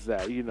realize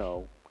that,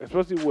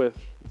 especially with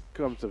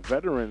comes to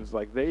veterans,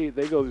 like they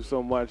go through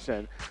so much,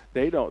 and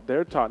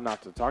they're taught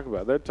not to talk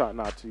about it. They're taught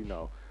not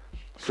to,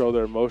 show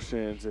their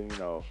emotions and,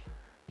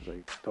 It's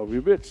like, don't be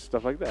a bitch,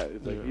 stuff like that.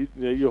 It's like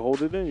you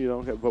hold it in, you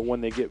don't. But when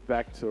they get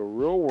back to the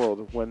real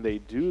world, when they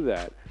do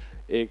that,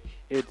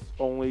 it's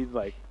only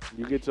like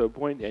you get to a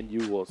point and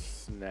you will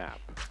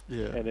snap.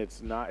 Yeah. And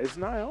it's not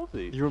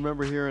healthy. You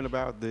remember hearing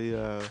about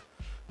the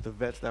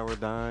vets that were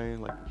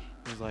dying? Like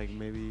it was like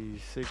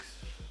maybe 6-8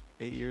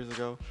 years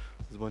ago.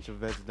 There's a bunch of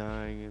vets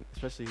dying, and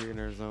especially here in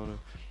Arizona.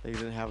 They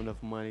didn't have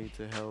enough money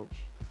to help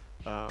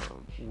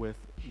with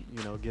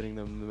getting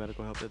them the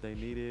medical help that they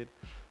needed.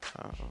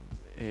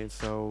 And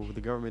so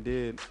the government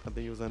did, I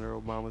think it was under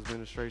Obama's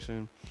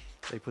administration,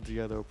 they put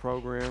together a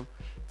program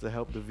to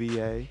help the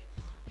VA.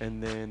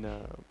 And then,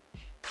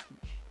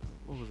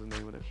 what was the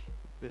name of the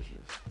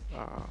business?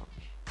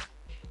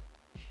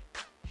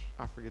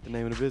 I forget the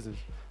name of the business,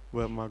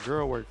 but my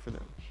girl worked for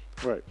them.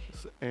 Right.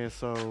 And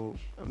so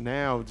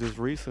now, just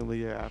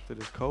recently, after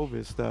this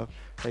COVID stuff,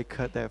 they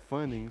cut that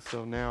funding.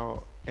 So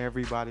now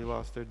everybody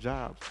lost their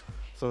jobs.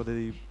 So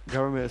the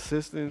government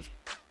assistance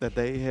that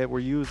they were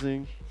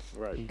using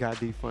got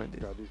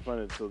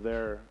defunded. So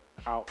they're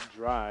out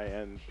dry,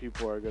 and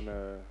people are going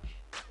to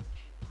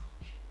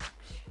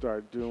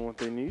start doing what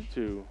they need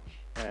to.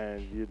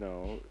 And,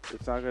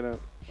 it's not going to,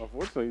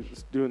 unfortunately,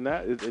 doing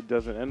that, it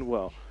doesn't end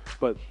well.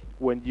 But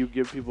when you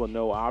give people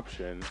no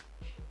option,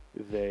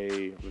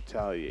 they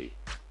retaliate.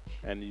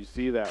 And you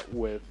see that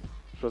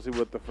especially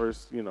with the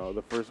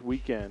first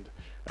weekend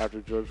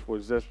after George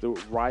Floyd's death, the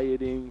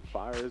rioting,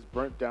 fires,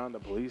 burnt down the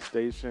police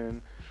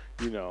station,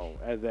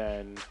 and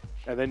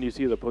then you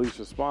see the police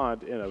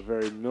respond in a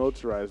very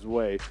militarized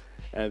way.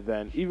 And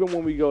then even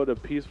when we go to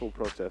peaceful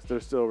protests, they're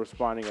still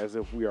responding as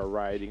if we are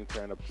rioting,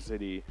 tearing up the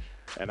city,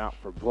 and out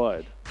for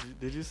blood.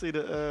 Did you see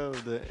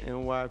the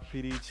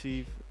NYPD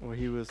chief when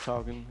he was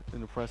talking in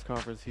the press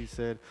conference? He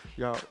said,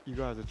 you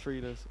guys are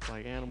treating us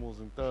like animals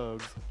and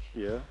thugs.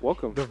 Yeah,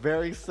 welcome. The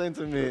very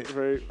sentiment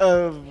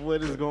of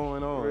what is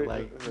going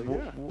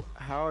on.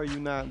 How are you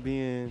not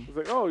being It's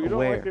like, oh, you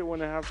aware? Don't like it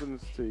when it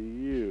happens to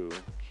you.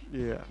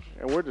 Yeah.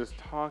 And we're just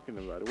talking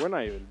about it. We're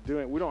not even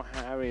doing it. We don't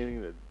have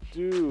anything to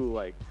do.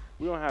 Like,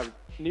 we don't have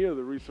neither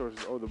the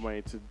resources or the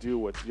money to do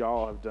what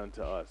y'all have done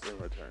to us in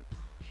return.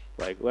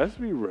 Like, let's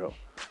be real.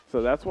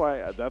 So that's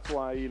why,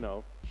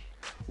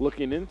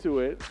 looking into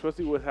it,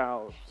 especially with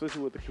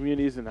the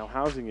communities and how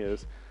housing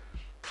is,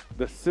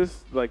 the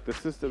systematic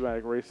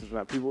racism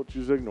that people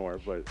choose to ignore,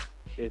 but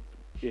it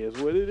is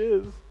what it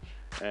is.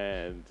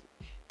 And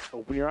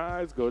open your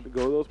eyes, go to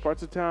those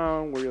parts of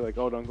town where you're like,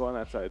 oh, don't go on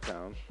that side of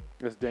town.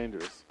 It's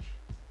dangerous.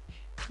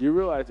 You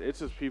realize it's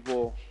just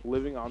people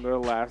living on their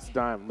last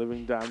dime,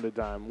 living dime to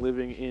dime,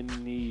 living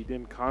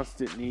in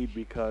constant need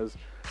because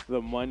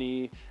the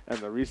money and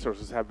the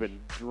resources have been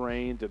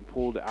drained and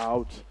pulled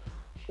out,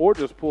 or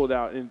just pulled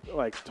out in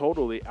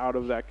totally out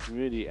of that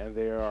community, and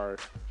they are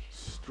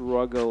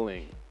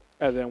struggling.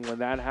 And then when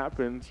that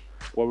happens,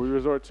 what we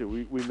resort to,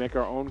 we make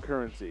our own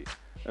currency.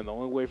 And the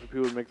only way for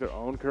people to make their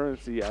own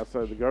currency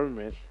outside the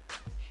government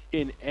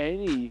in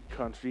any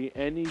country,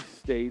 any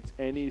state,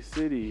 any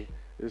city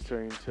is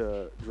turning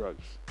to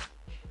drugs,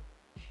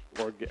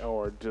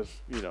 or just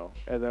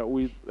and then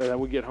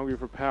we get hungry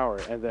for power,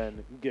 and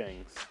then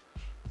gangs,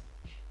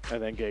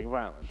 and then gang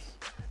violence,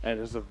 and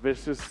it's a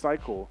vicious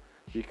cycle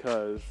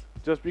because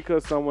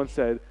someone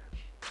said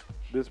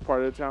this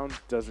part of the town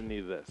doesn't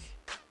need this.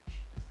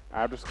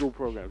 After school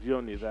programs, you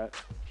don't need that.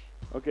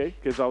 Okay,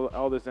 kids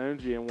all this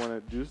energy and want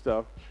to do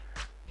stuff.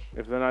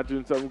 If they're not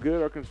doing something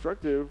good or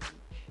constructive,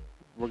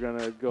 we're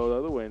gonna go the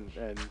other way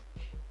and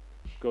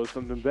go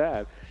something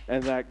bad,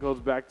 and that goes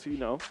back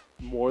to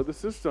more of the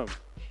system.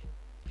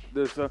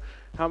 There's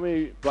how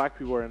many black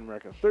people are in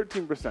America?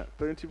 13%.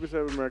 13%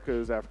 of America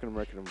is African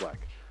American and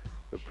black.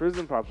 The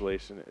prison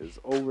population is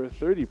over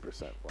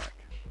 30% black.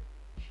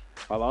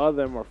 A lot of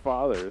them are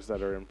fathers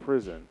that are in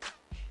prison.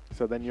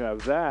 So then you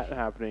have that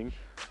happening.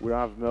 We don't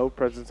have male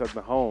presence at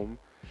the home,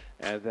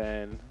 and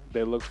then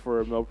they look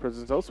for male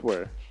presence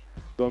elsewhere.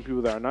 The only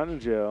people that are not in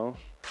jail,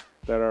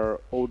 that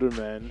are older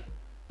men,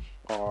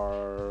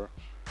 are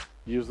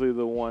usually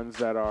the ones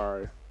that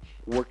are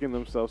working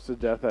themselves to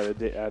death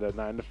at a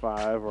 9 to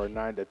 5 or a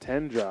 9 to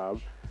 10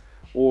 job,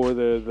 or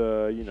they're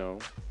the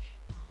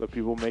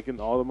people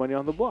making all the money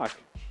on the block,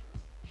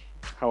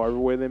 however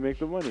way they make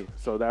the money.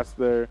 So those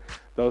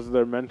are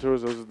their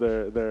mentors, those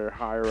are their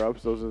higher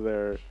ups, those are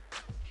their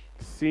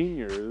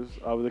seniors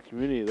of the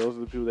community. Those are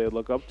the people they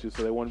look up to,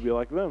 so they want to be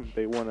like them.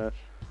 They want to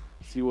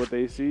see what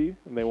they see,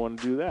 and they want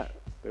to do that.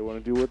 They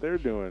want to do what they're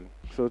doing.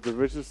 So it's a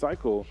vicious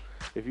cycle.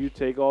 If you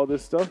take all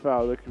this stuff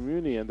out of the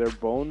community and they're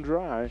bone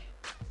dry,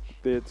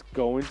 it's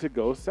going to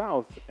go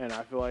south. And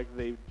I feel like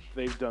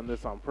they've done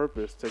this on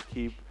purpose to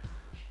keep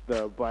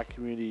the black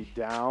community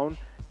down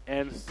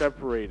and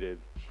separated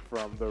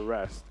from the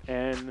rest,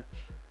 and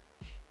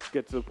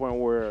get to the point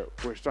where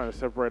we're starting to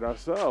separate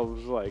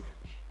ourselves. Like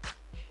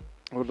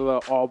with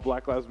the all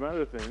Black Lives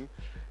Matter thing,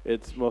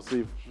 it's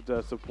mostly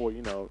to support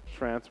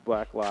trans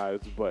black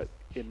lives, but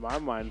in my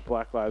mind,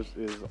 Black Lives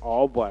is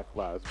all Black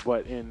lives.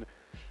 But in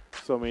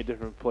so many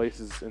different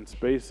places and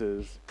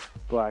spaces,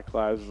 Black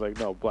Lives is like,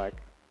 no, black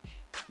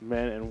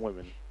men and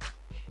women.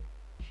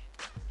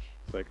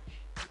 It's like,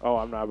 oh,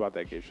 I'm not about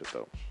that gay shit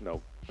though.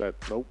 Nope,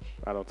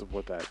 I don't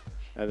support that.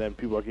 And then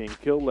people are getting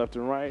killed left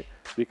and right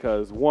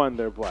because one,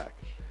 they're black.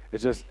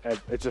 It's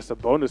just a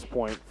bonus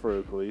point for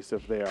the police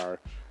if they are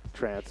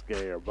trans,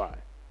 gay, or bi.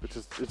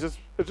 It's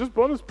just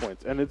bonus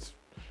points, and it's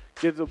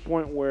gets to a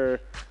point where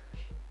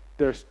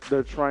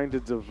they're trying to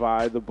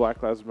divide the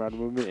Black Lives Matter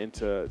movement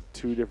into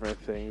two different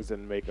things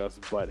and make us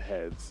butt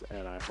heads.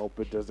 And I hope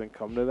it doesn't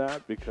come to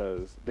that,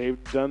 because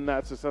they've done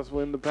that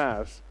successfully in the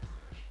past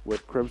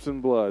with Crips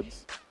and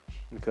Bloods,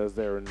 because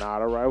they were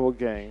not a rival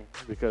gang,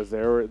 because they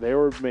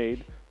were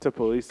made to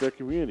police their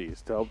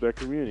communities, to help their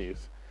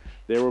communities.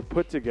 They were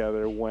put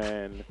together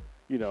when,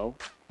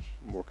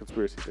 more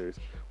conspiracy theories,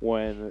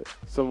 when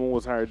someone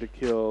was hired to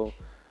kill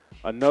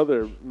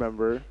another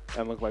member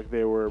and looked like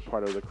they were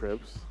part of the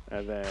Crips,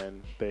 and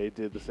then they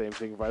did the same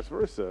thing vice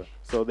versa.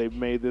 So they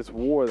made this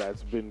war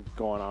that's been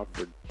going on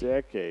for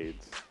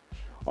decades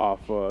off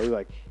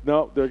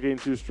nope, they're getting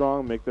too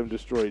strong, make them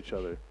destroy each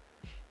other.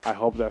 I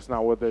hope that's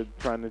not what they're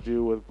trying to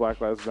do with Black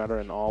Lives Matter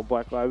and all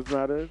Black Lives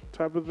Matter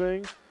type of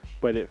thing,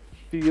 but it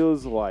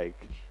feels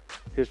like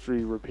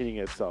history repeating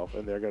itself,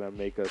 and they're going to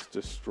make us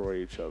destroy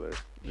each other.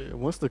 Yeah,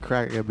 once the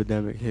crack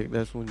epidemic hit,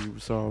 that's when you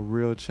saw a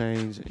real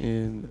change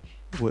in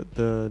with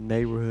the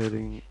neighborhood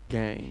and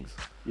gangs.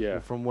 Yeah.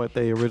 From what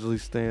they originally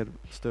stood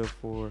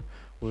for,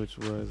 which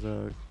was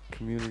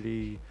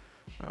community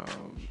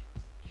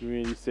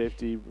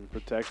safety and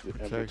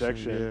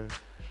protection.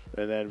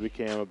 Yeah. And then it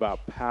became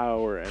about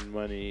power and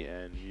money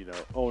and,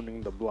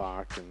 owning the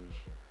block and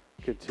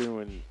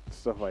continuing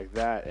stuff like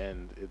that.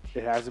 And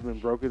it hasn't been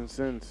broken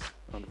since,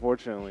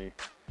 unfortunately.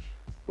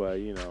 But,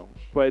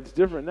 but it's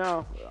different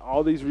now.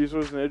 All these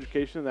resources and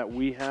education that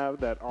we have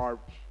that our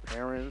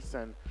parents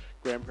and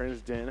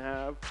grandparents didn't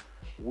have,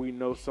 we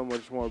know so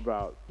much more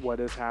about what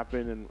has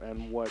happened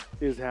and what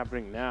is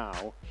happening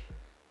now,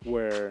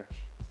 where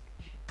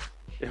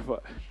if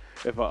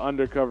an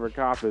undercover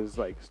cop is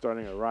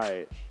starting a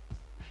riot,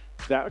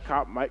 that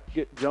cop might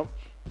get jumped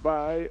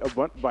by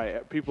by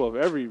people of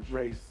every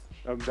race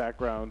and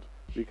background,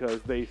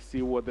 because they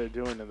see what they're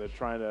doing and they're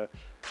trying to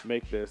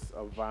make this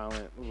a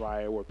violent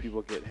riot where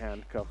people get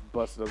handcuffed,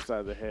 busted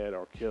upside the head,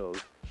 or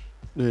killed.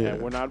 Yeah.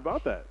 And we're not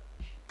about that.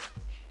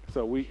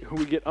 So we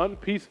get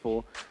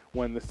unpeaceful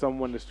when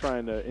someone is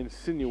trying to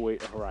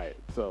insinuate a riot.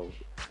 So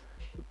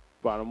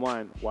bottom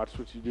line, watch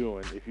what you're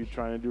doing. If you're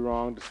trying to do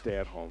wrong, just stay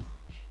at home,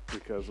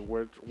 because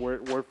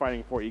we're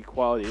fighting for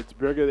equality. It's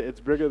bigger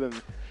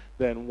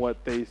than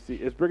what they see.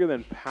 It's bigger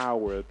than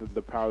power,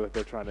 the power that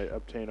they're trying to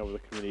obtain over the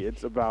community.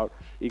 It's about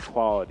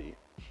equality,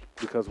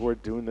 because we're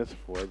doing this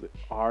for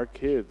our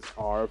kids,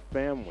 our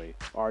family,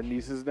 our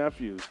nieces,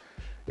 nephews.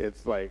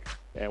 It's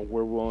and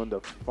we're willing to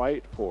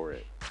fight for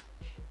it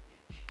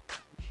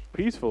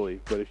peacefully.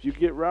 But if you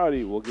get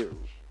rowdy, we'll get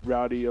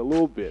rowdy a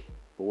little bit,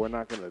 but we're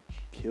not going to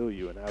kill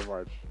you and have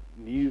our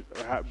knees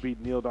be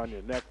kneeled on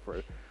your neck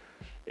for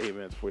 8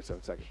 minutes,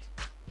 47 seconds.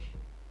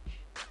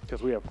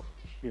 Because we have,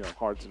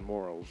 hearts and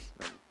morals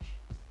and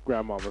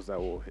grandmamas that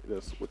will hit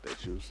us with their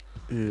shoes.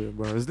 Yeah,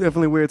 bro. It's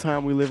definitely a weird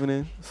time we living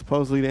in.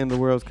 Supposedly the end of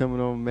the world's coming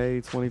on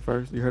May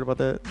 21st. You heard about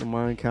that? The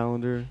Mayan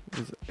calendar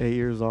is 8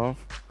 years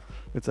off.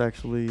 It's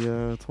actually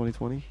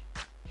 2020.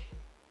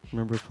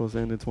 Remember, it's supposed to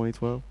end in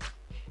 2012.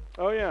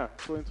 Oh, yeah.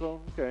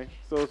 2012. Okay.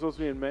 So it's supposed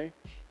to be in May?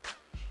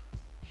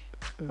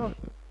 Huh.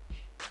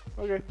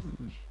 Okay.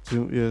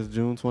 It's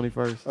June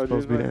 21st. It's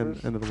supposed to be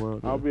the end of the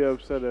world. I'll be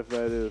upset if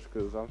that is,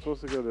 because I'm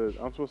supposed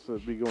to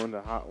be going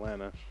to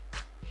Hotlanta,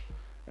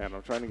 and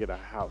I'm trying to get a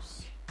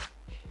house.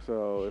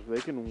 So if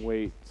they can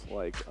wait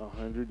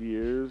 100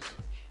 years,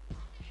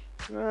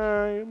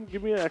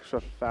 give me an extra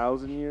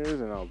 1,000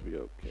 years, and I'll be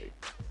okay.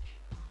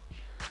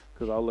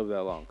 Because I'll live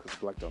that long, because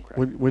black don't crack.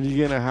 When you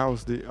get in a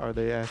house, do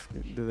they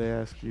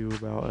ask you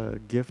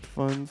about gift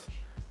funds?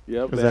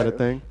 Yep. Is that a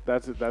thing?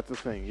 That's a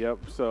thing. Yep.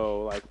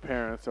 So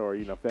parents or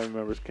family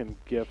members can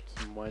gift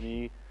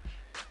money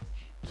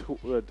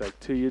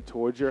to you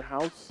towards your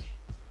house,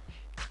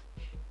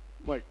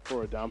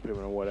 for a down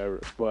payment or whatever.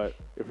 But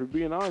if you're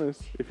being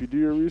honest, if you do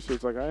your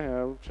research like I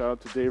have, shout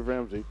out to Dave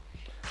Ramsey,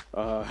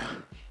 the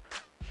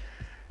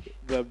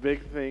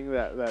big thing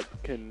that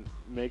can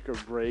make or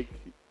break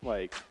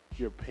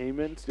your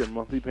payments, your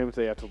monthly payments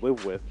that you have to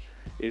live with,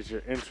 is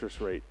your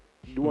interest rate.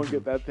 You want to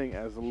get that thing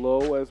as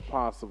low as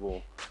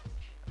possible.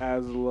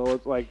 As low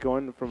as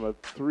going from a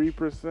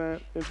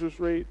 3% interest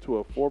rate to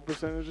a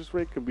 4% interest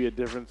rate can be a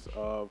difference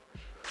of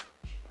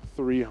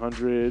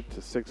 $300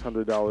 to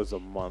 $600 a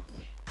month.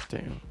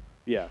 Damn.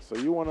 Yeah, so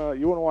you wanna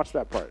watch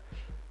that part,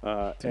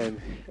 and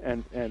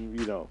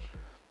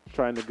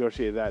try and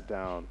negotiate that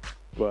down.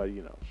 But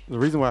the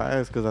reason why I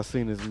asked, because I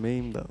seen this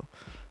meme though.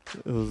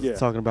 It was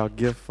talking about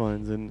gift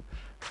funds and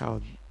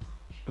how.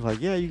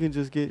 You can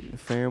just get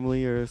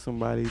family or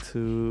somebody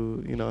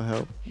to,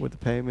 help with the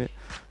payment.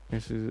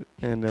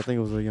 And I think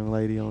it was a young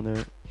lady on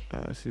there.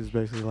 She was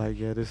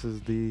basically this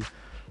is the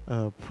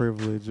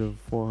privilege of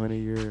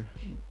 400-year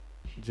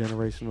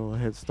generational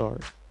head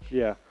start.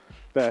 Yeah,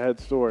 that head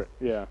start,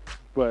 yeah.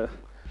 But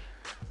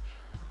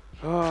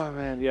Oh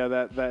man, yeah,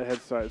 that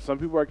Head Start. Some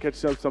people are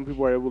catching up. Some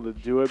people are able to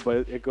do it,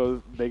 but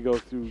they go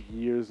through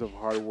years of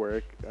hard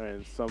work,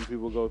 and some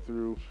people go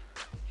through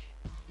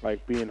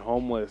like being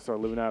homeless or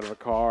living out of a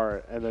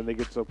car, and then they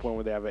get to a point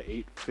where they have an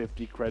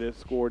 850 credit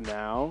score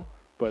now,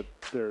 but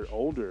they're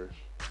older,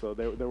 so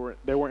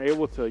they weren't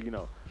able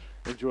to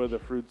enjoy the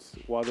fruits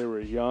while they were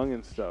young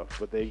and stuff,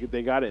 but they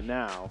got it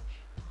now,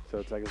 so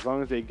it's like as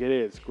long as they get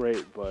it, it's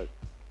great. But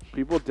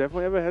people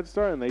definitely have a head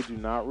start, and they do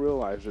not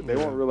realize it. They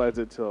won't realize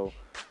it till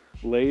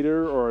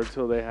later or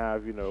until they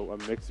have, a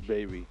mixed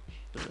baby.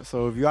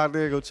 So if you're out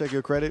there, go check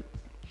your credit.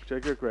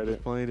 Check your credit.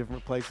 There's plenty of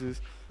different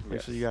places.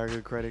 Make sure you got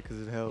good credit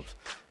because it helps.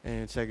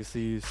 And check and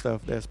see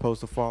stuff that's supposed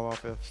to fall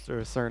off after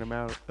a certain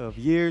amount of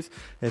years.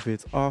 If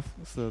it's off,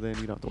 so then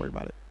you don't have to worry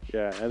about it.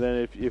 Yeah, and then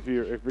if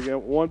you're gonna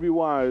want to be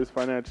wise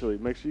financially,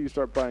 make sure you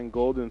start buying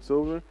gold and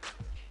silver,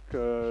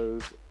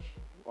 because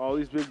all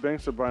these big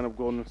banks are buying up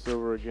gold and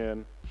silver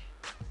again.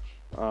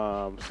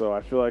 So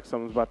I feel like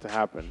something's about to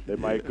happen. They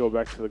might go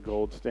back to the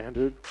gold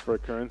standard for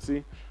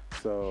currency.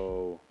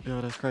 So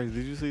yo, that's crazy.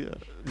 Did you see?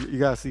 You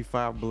gotta see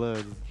Five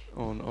Bloods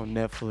on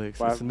Netflix.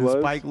 Five it's a new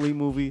Bloods? Spike Lee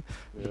movie.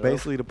 Yep.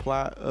 Basically, the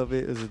plot of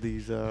it is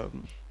these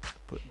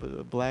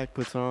black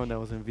platoon that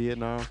was in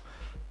Vietnam.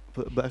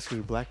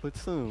 Black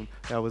platoon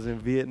that was in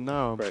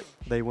Vietnam. Right.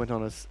 They went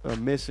on a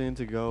mission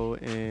to go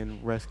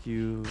and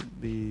rescue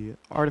the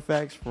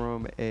artifacts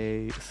from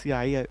a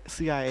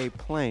CIA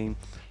plane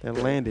that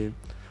landed,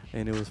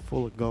 and it was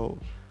full of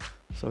gold.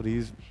 So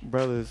these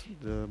brothers,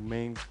 the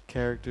main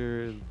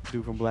character,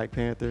 dude from Black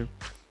Panther,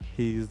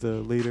 he's the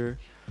leader,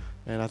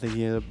 and I think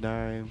he ended up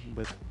dying.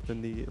 But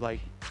then I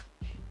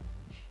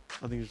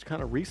think it's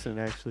kind of recent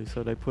actually.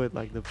 So they put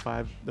like the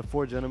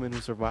 4 gentlemen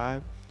who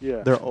survived.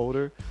 yeah, They're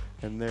older,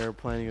 and they're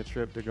planning a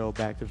trip to go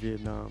back to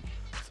Vietnam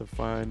to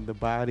find the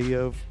body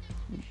of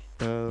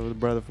the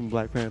brother from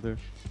Black Panther,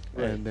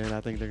 and then I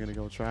think they're gonna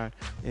go try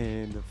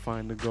and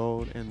find the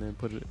gold and then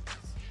put it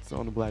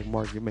on the black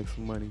market, make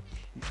some money.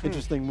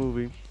 Interesting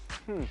movie.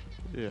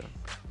 Yeah.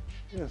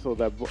 Yeah, so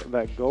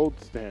that gold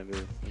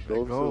standard, the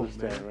gold silver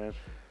standard, man.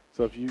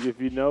 So if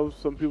you know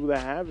some people that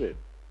have it,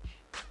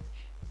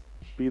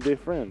 be their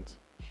friends.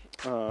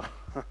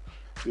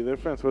 Be their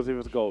friends, especially if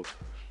it's gold.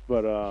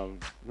 But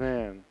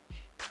man,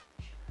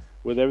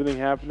 with everything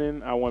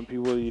happening, I want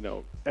people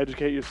to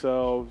educate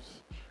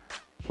yourselves.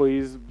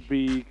 Please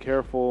be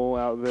careful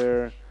out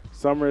there.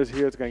 Summer is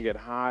here. It's going to get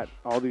hot.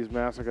 All these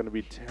masks are going to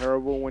be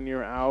terrible when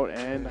you're out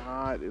and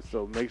hot.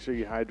 So make sure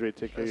you hydrate,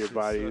 take care of your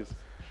bodies.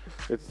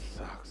 It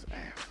sucks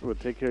ass. But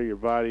take care of your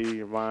body,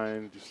 your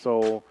mind, your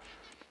soul.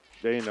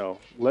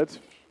 Let's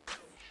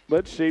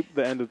shape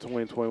the end of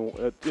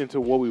 2020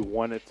 into what we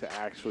want it to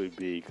actually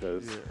be.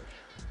 Because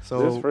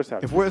so this first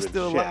half if we're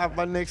still alive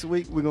by next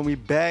week, we're going to be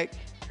back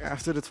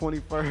after the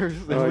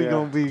 21st, and we're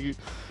going to be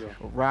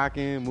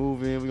rocking,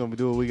 moving. We're going to be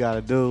doing what we got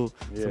to do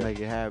to make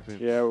it happen.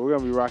 Yeah, we're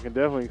going to be rocking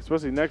definitely,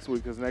 especially next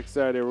week, because next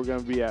Saturday we're going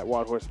to be at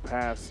Wild Horse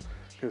Pass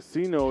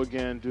Casino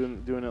again,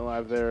 doing it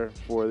live there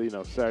for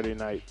Saturday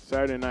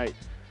night.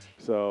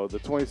 So the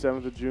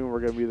 27th of June, we're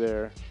going to be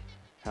there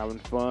having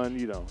fun,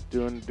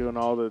 doing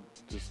all the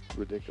just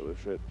ridiculous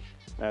shit.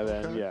 And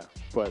then,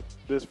 but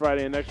this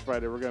Friday and next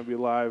Friday, we're going to be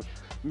live,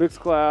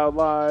 Mixcloud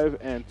Live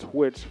and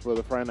Twitch for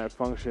the Friday Night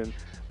Function.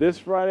 This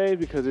Friday,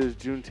 because it is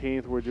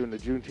Juneteenth, we're doing the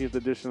Juneteenth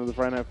edition of the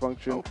Friday Night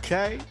Function.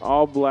 Okay.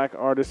 All black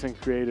artists and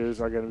creators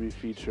are going to be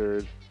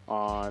featured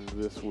on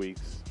this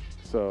week's.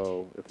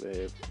 So if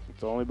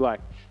it's only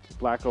black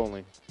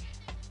only.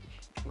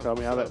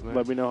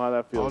 Let me know how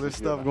that feels. All this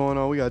stuff going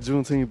on. We got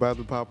Juneteenth about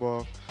to pop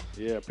off.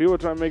 Yeah, people are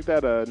trying to make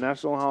that a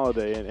national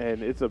holiday,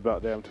 and it's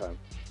about damn time.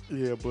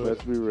 Yeah, but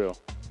let's be real.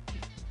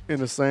 In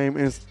the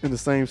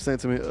same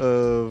sentiment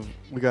of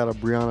we got a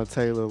Breonna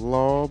Taylor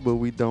law, but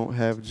we don't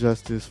have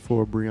justice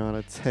for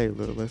Breonna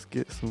Taylor. Let's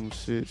get some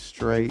shit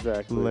straight.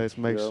 Exactly. Let's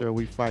make sure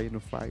we fighting the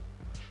fight.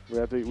 We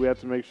have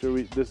to make sure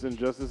this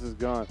injustice is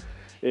gone.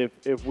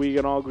 If we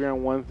can all agree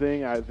on one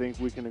thing, I think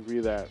we can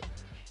agree that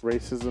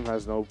racism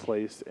has no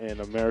place in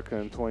America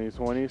in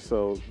 2020.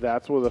 So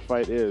that's where the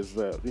fight is.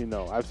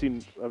 I've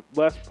seen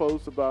less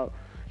posts about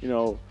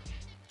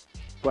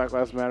Black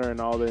Lives Matter and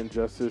all the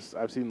injustice.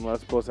 I've seen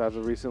less posts as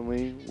of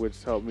recently,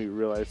 which helped me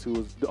realize who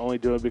was only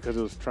doing it because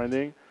it was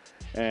trending.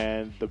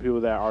 And the people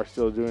that are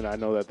still doing it, I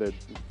know that they're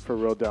for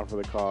real down for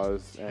the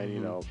cause.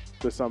 And,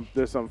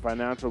 there's some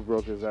financial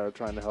brokers that are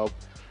trying to help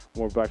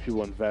more black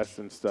people invest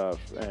in stuff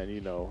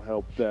and,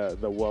 help the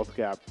wealth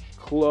gap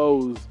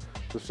close.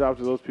 So shout out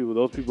to those people.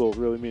 Those people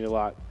really mean a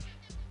lot.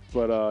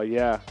 But,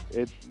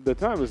 the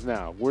time is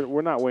now.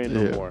 We're not waiting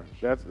no more.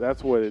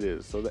 That's what it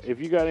is. So if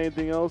you got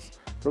anything else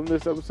from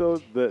this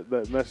episode,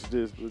 the message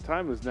is the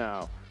time is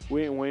now.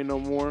 We ain't waiting no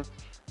more.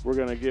 We're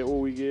going to get what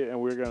we get, and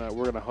we're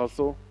gonna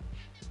hustle,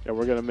 and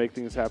we're going to make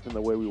things happen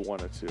the way we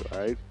want it to, all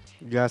right?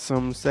 You got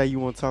something to say? You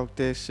want to talk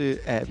that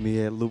shit? At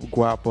me at Luke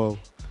Guapo.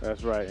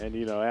 That's right. And,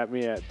 at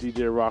me at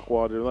DJ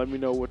Rockwalder. Let me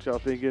know what y'all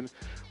thinking,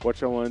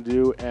 what y'all want to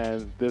do.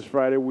 And this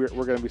Friday, we're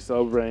going to be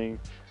celebrating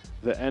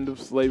the end of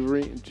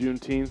slavery,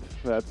 Juneteenth.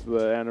 That's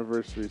the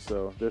anniversary.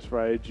 So this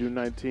Friday, June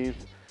 19th,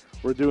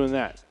 we're doing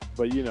that.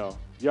 But,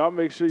 y'all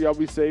make sure y'all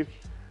be safe,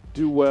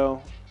 do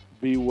well,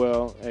 be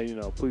well,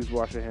 and, please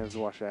wash your hands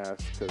and wash your ass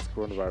because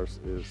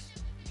coronavirus is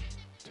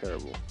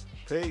terrible.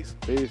 Peace.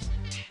 Peace.